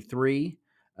 2023,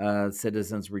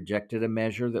 citizens rejected a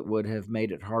measure that would have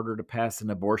made it harder to pass an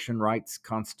abortion rights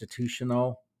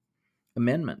constitutional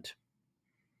amendment.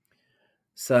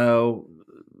 So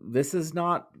this is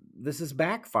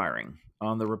backfiring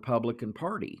on the Republican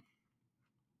Party.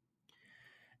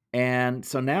 And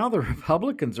so now the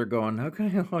Republicans are going,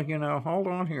 okay, well, hold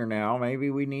on here now. Maybe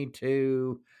we need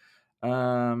to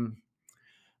um,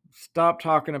 stop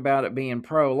talking about it being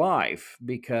pro-life,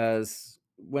 because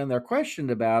when they're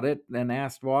questioned about it and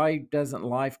asked why doesn't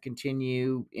life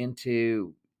continue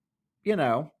into, you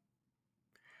know,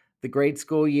 the grade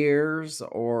school years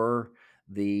or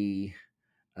the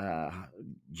uh,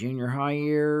 junior high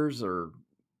years, or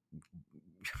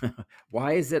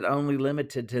why is it only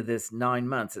limited to this 9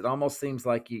 months? It almost seems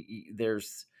like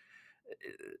there's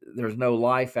no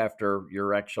life after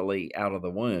you're actually out of the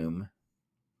womb,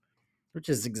 which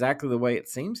is exactly the way it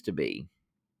seems to be.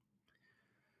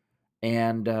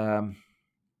 And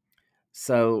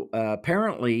so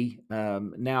apparently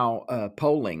now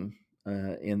polling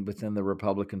within the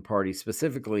Republican Party,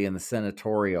 specifically in the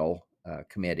senatorial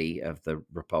committee of the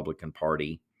Republican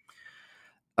Party,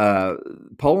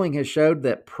 polling has showed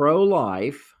that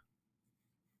pro-life,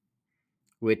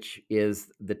 which is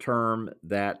the term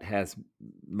that has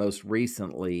most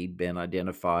recently been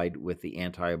identified with the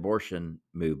anti-abortion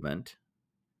movement,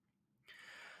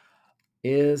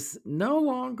 is no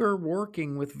longer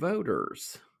working with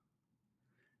voters,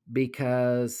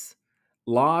 because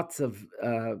lots of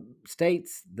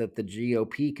states that the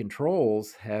GOP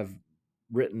controls have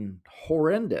written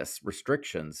horrendous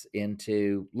restrictions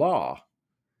into law.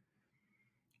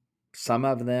 Some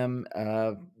of them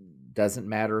doesn't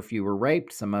matter if you were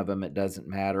raped. Some of them it doesn't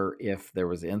matter if there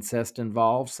was incest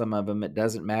involved. Some of them it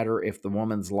doesn't matter if the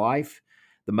woman's life,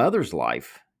 the mother's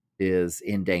life, is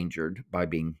endangered by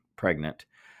being pregnant.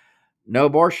 No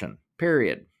abortion,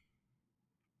 period.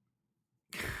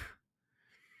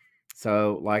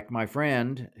 So, like my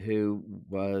friend who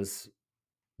was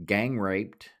gang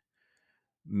raped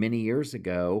many years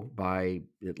ago by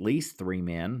at least 3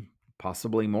 men,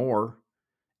 possibly more,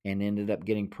 and ended up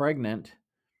getting pregnant.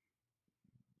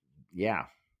 Yeah,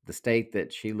 the state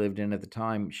that she lived in at the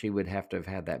time, she would have to have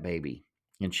had that baby.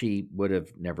 And she would have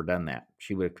never done that.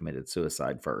 She would have committed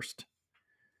suicide first.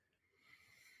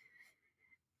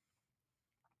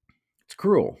 It's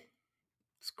cruel.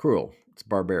 It's cruel. It's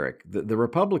barbaric. The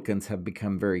Republicans have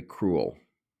become very cruel.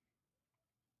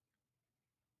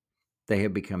 They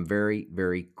have become very,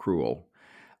 very cruel.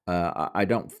 I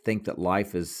don't think that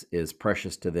life is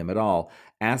precious to them at all.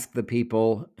 Ask the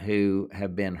people who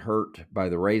have been hurt by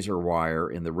the razor wire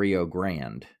in the Rio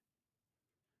Grande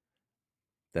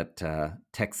that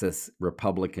Texas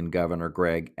Republican Governor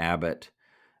Greg Abbott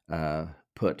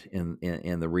put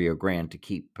in the Rio Grande to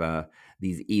keep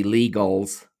these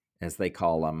illegals, as they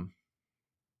call them,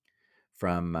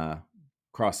 from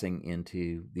crossing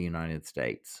into the United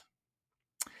States.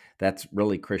 That's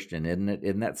really Christian, isn't it?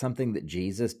 Isn't that something that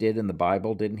Jesus did in the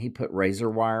Bible? Didn't he put razor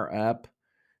wire up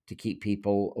to keep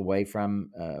people away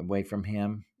from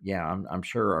him? Yeah, I'm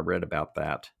sure I read about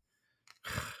that.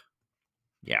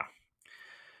 Yeah.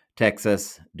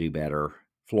 Texas, do better.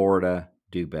 Florida,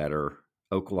 do better.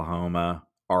 Oklahoma,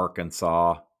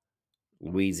 Arkansas,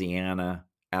 Louisiana,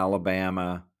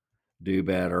 Alabama, do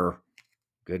better.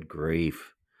 Good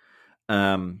grief.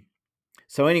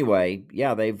 So anyway,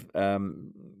 yeah, they've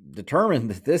determined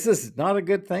that this is not a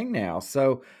good thing now.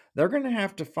 So they're going to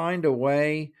have to find a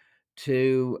way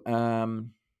to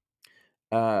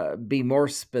be more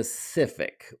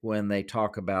specific when they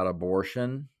talk about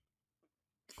abortion.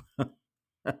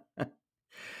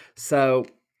 So,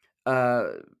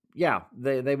 yeah,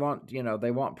 they want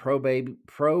they want pro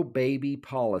baby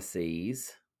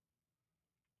policies,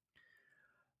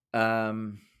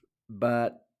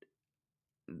 but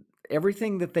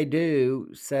everything that they do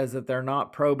says that they're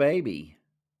not pro baby,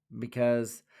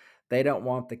 because they don't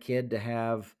want the kid to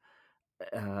have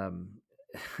um,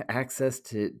 access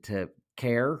to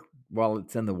care while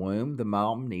it's in the womb. The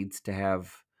mom needs to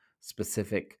have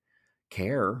specific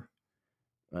care.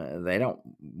 They don't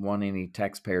want any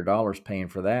taxpayer dollars paying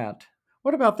for that.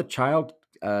 What about the child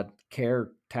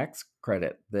care tax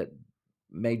credit that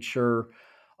made sure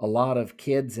a lot of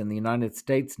kids in the United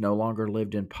States no longer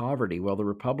lived in poverty? Well, the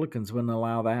Republicans wouldn't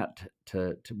allow that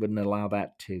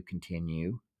to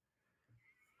continue.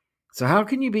 So how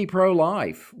can you be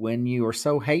pro-life when you are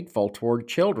so hateful toward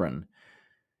children?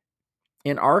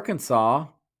 In Arkansas,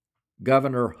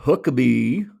 Governor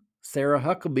Sarah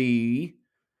Huckabee,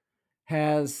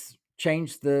 has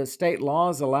changed the state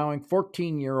laws allowing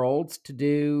 14-year-olds to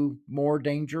do more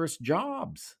dangerous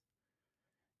jobs.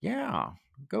 Yeah,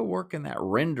 go work in that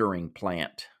rendering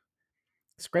plant.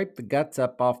 Scrape the guts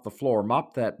up off the floor.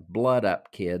 Mop that blood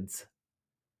up, kids.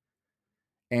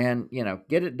 And,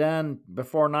 get it done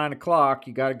before 9 o'clock.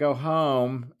 You got to go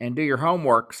home and do your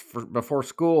homework before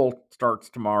school starts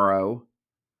tomorrow.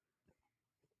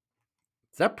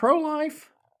 Is that pro-life?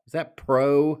 Is that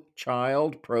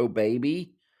pro-child,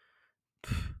 pro-baby?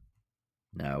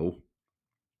 No,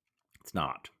 it's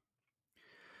not.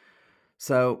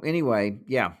 So anyway,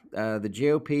 yeah, the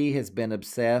GOP has been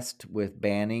obsessed with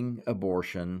banning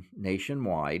abortion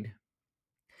nationwide.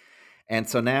 And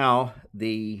so now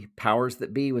the powers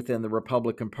that be within the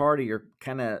Republican Party are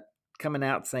kind of coming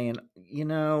out saying,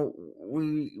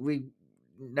 we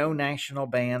no national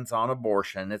bans on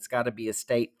abortion. It's got to be a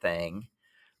state thing.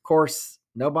 Of course,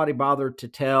 nobody bothered to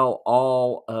tell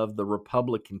all of the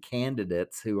Republican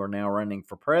candidates who are now running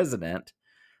for president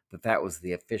that was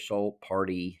the official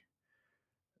party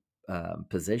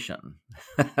position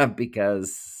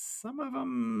because some of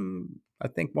them, I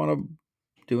think, want to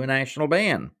do a national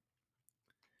ban.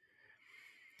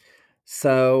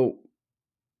 So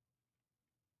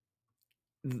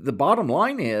the bottom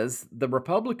line is the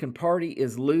Republican Party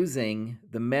is losing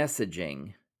the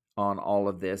messaging on all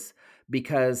of this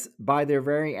because by their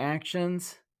very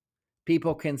actions,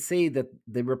 people can see that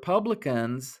the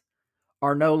Republicans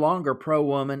are no longer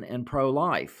pro-woman and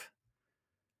pro-life.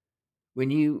 When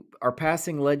you are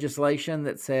passing legislation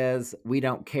that says we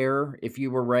don't care if you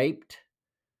were raped,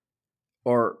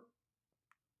 or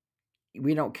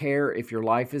we don't care if your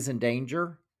life is in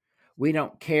danger, we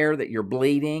don't care that you're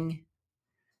bleeding,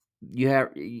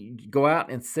 you go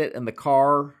out and sit in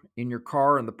your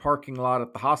car in the parking lot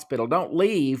at the hospital. Don't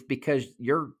leave because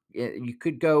you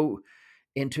could go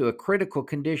into a critical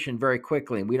condition very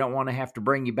quickly, and we don't want to have to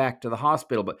bring you back to the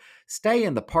hospital, but stay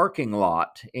in the parking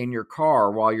lot in your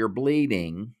car while you're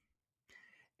bleeding.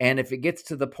 And if it gets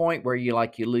to the point where you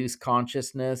lose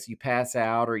consciousness, you pass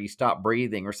out, or you stop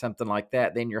breathing or something like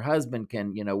that, then your husband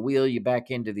can, wheel you back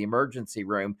into the emergency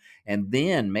room, and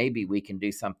then maybe we can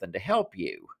do something to help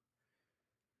you.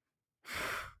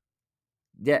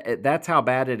 Yeah, that's how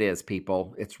bad it is,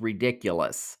 people. It's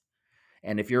ridiculous.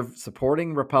 And if you're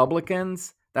supporting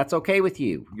Republicans, that's okay with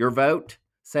you. Your vote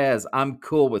says, I'm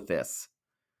cool with this.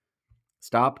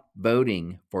 Stop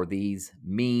voting for these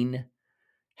mean,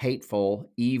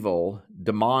 hateful, evil,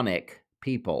 demonic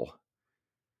people.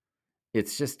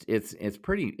 It's just, it's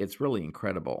really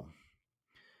incredible.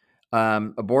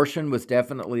 Abortion was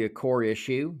definitely a core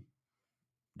issue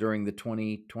during the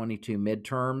 2022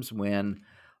 midterms when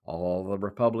all the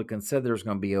Republicans said there's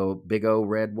going to be a big old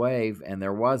red wave, and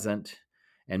there wasn't.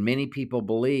 And many people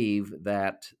believe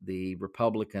that the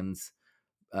Republicans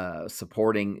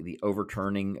supporting the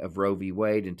overturning of Roe v.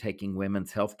 Wade and taking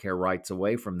women's health care rights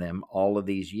away from them all of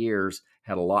these years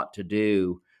had a lot to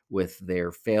do with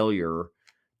their failure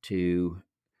to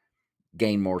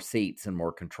gain more seats and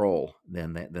more control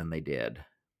than they did.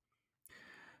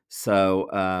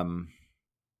 So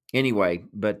anyway,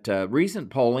 but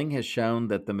recent polling has shown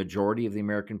that the majority of the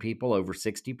American people, over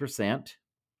 60%,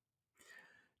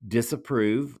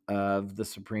 disapprove of the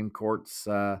Supreme Court's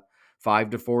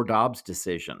 5-4 Dobbs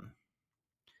decision.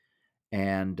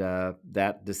 And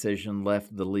that decision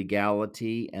left the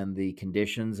legality and the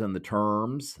conditions and the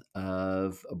terms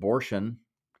of abortion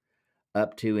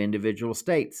up to individual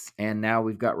states. And now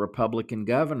we've got Republican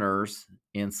governors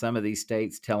in some of these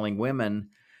states telling women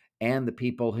and the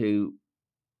people who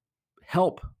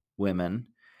help women,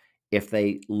 if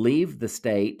they leave the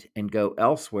state and go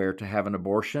elsewhere to have an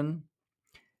abortion,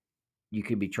 you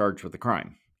could be charged with a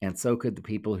crime. And so could the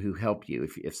people who help you.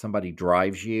 If somebody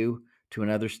drives you to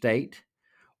another state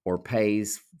or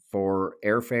pays for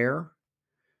airfare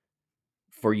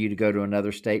for you to go to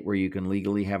another state where you can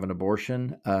legally have an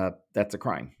abortion, that's a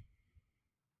crime.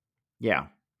 Yeah,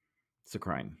 it's a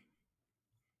crime.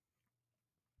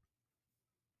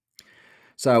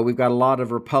 So we've got a lot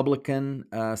of Republican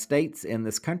states in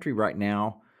this country right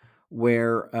now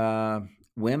where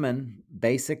women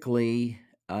basically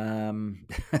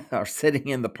are sitting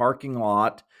in the parking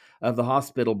lot of the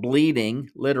hospital bleeding,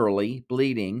 literally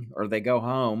bleeding, or they go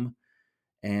home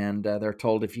and they're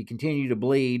told, if you continue to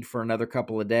bleed for another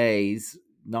couple of days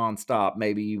nonstop,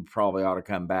 maybe you probably ought to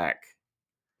come back.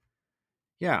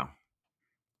 Yeah.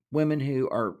 Women who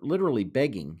are literally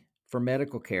begging for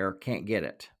medical care can't get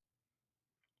it.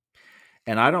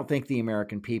 And I don't think the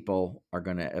American people are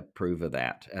going to approve of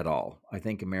that at all. I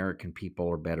think American people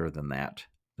are better than that.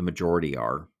 The majority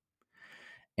are.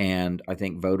 And I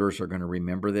think voters are going to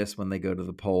remember this when they go to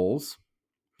the polls.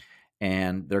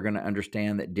 And they're going to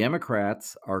understand that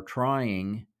Democrats are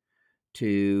trying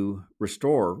to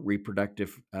restore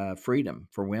reproductive freedom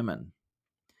for women.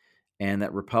 And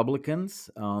that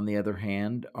Republicans, on the other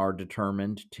hand, are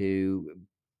determined to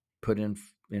put in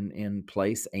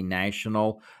place a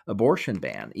national abortion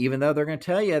ban, even though they're going to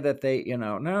tell you that they,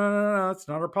 no, it's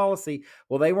not our policy.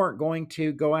 Well, they weren't going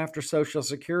to go after Social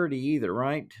Security either,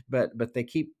 right? But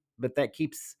that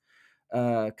keeps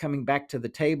coming back to the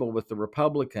table with the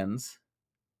Republicans.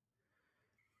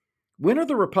 When are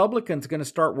the Republicans going to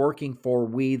start working for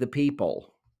we the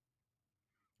people?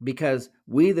 Because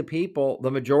we the people,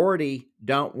 the majority,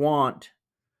 don't want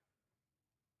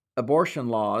abortion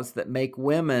laws that make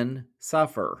women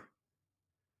suffer.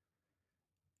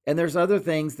 And there's other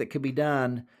things that could be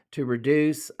done to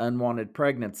reduce unwanted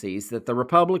pregnancies that the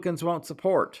Republicans won't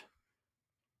support.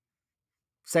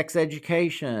 Sex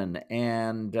education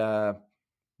and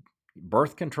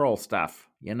birth control stuff,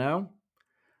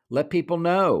 Let people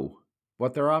know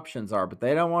what their options are, but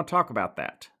they don't want to talk about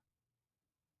that.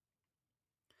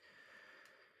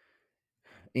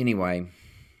 Anyway,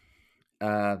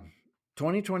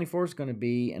 2024 is going to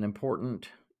be an important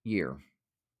year.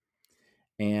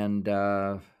 And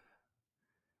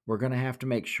we're going to have to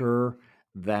make sure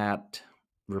that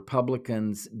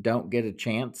Republicans don't get a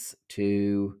chance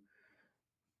to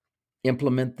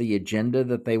implement the agenda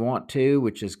that they want to,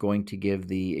 which is going to give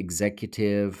the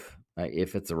executive,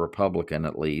 if it's a Republican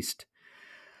at least,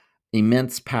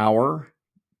 immense power.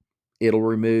 It'll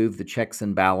remove the checks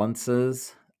and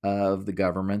balances of the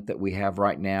government that we have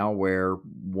right now, where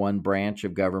one branch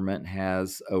of government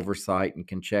has oversight and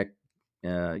can check,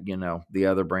 the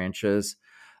other branches.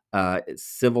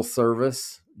 Civil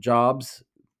service jobs,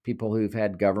 people who've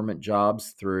had government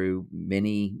jobs through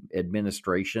many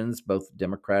administrations, both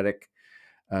Democrats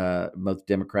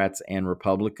and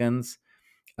Republicans.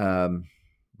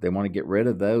 They want to get rid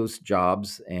of those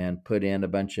jobs and put in a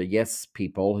bunch of yes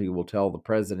people who will tell the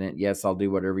president, yes, I'll do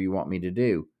whatever you want me to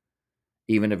do,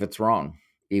 even if it's wrong,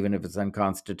 even if it's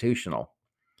unconstitutional.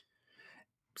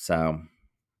 So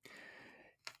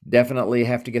definitely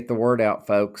have to get the word out,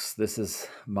 folks. This is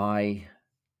my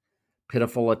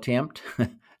pitiful attempt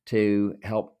to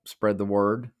help spread the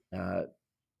word.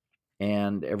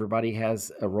 And everybody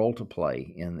has a role to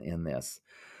play in this.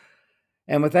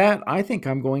 And with that, I think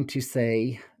I'm going to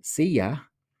say, see ya.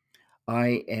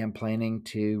 I am planning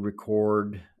to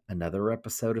record another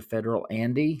episode of Federal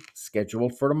Andy,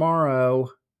 scheduled for tomorrow.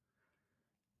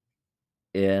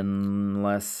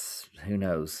 Unless, who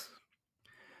knows.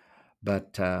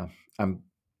 But I'm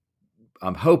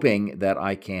hoping that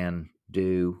I can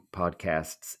do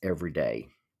podcasts every day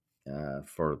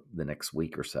for the next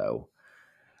week or so.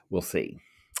 We'll see.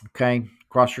 Okay,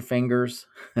 cross your fingers.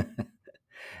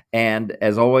 And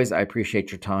as always, I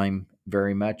appreciate your time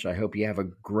very much. I hope you have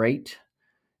a great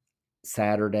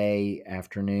Saturday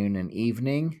afternoon and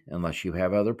evening, unless you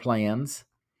have other plans.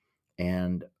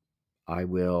 And I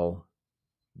will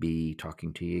be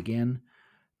talking to you again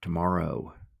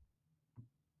tomorrow.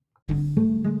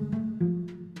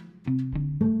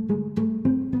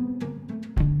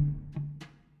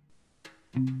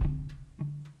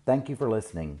 Thank you for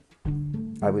listening.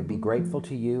 I would be grateful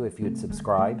to you if you'd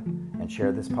subscribe and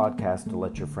share this podcast to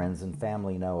let your friends and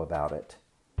family know about it.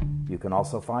 You can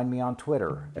also find me on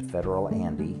Twitter at Federal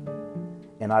Andy,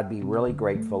 and I'd be really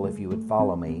grateful if you would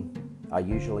follow me. I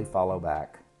usually follow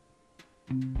back.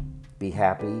 Be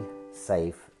happy,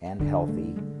 safe, and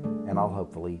healthy, and I'll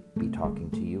hopefully be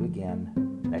talking to you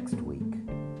again next week.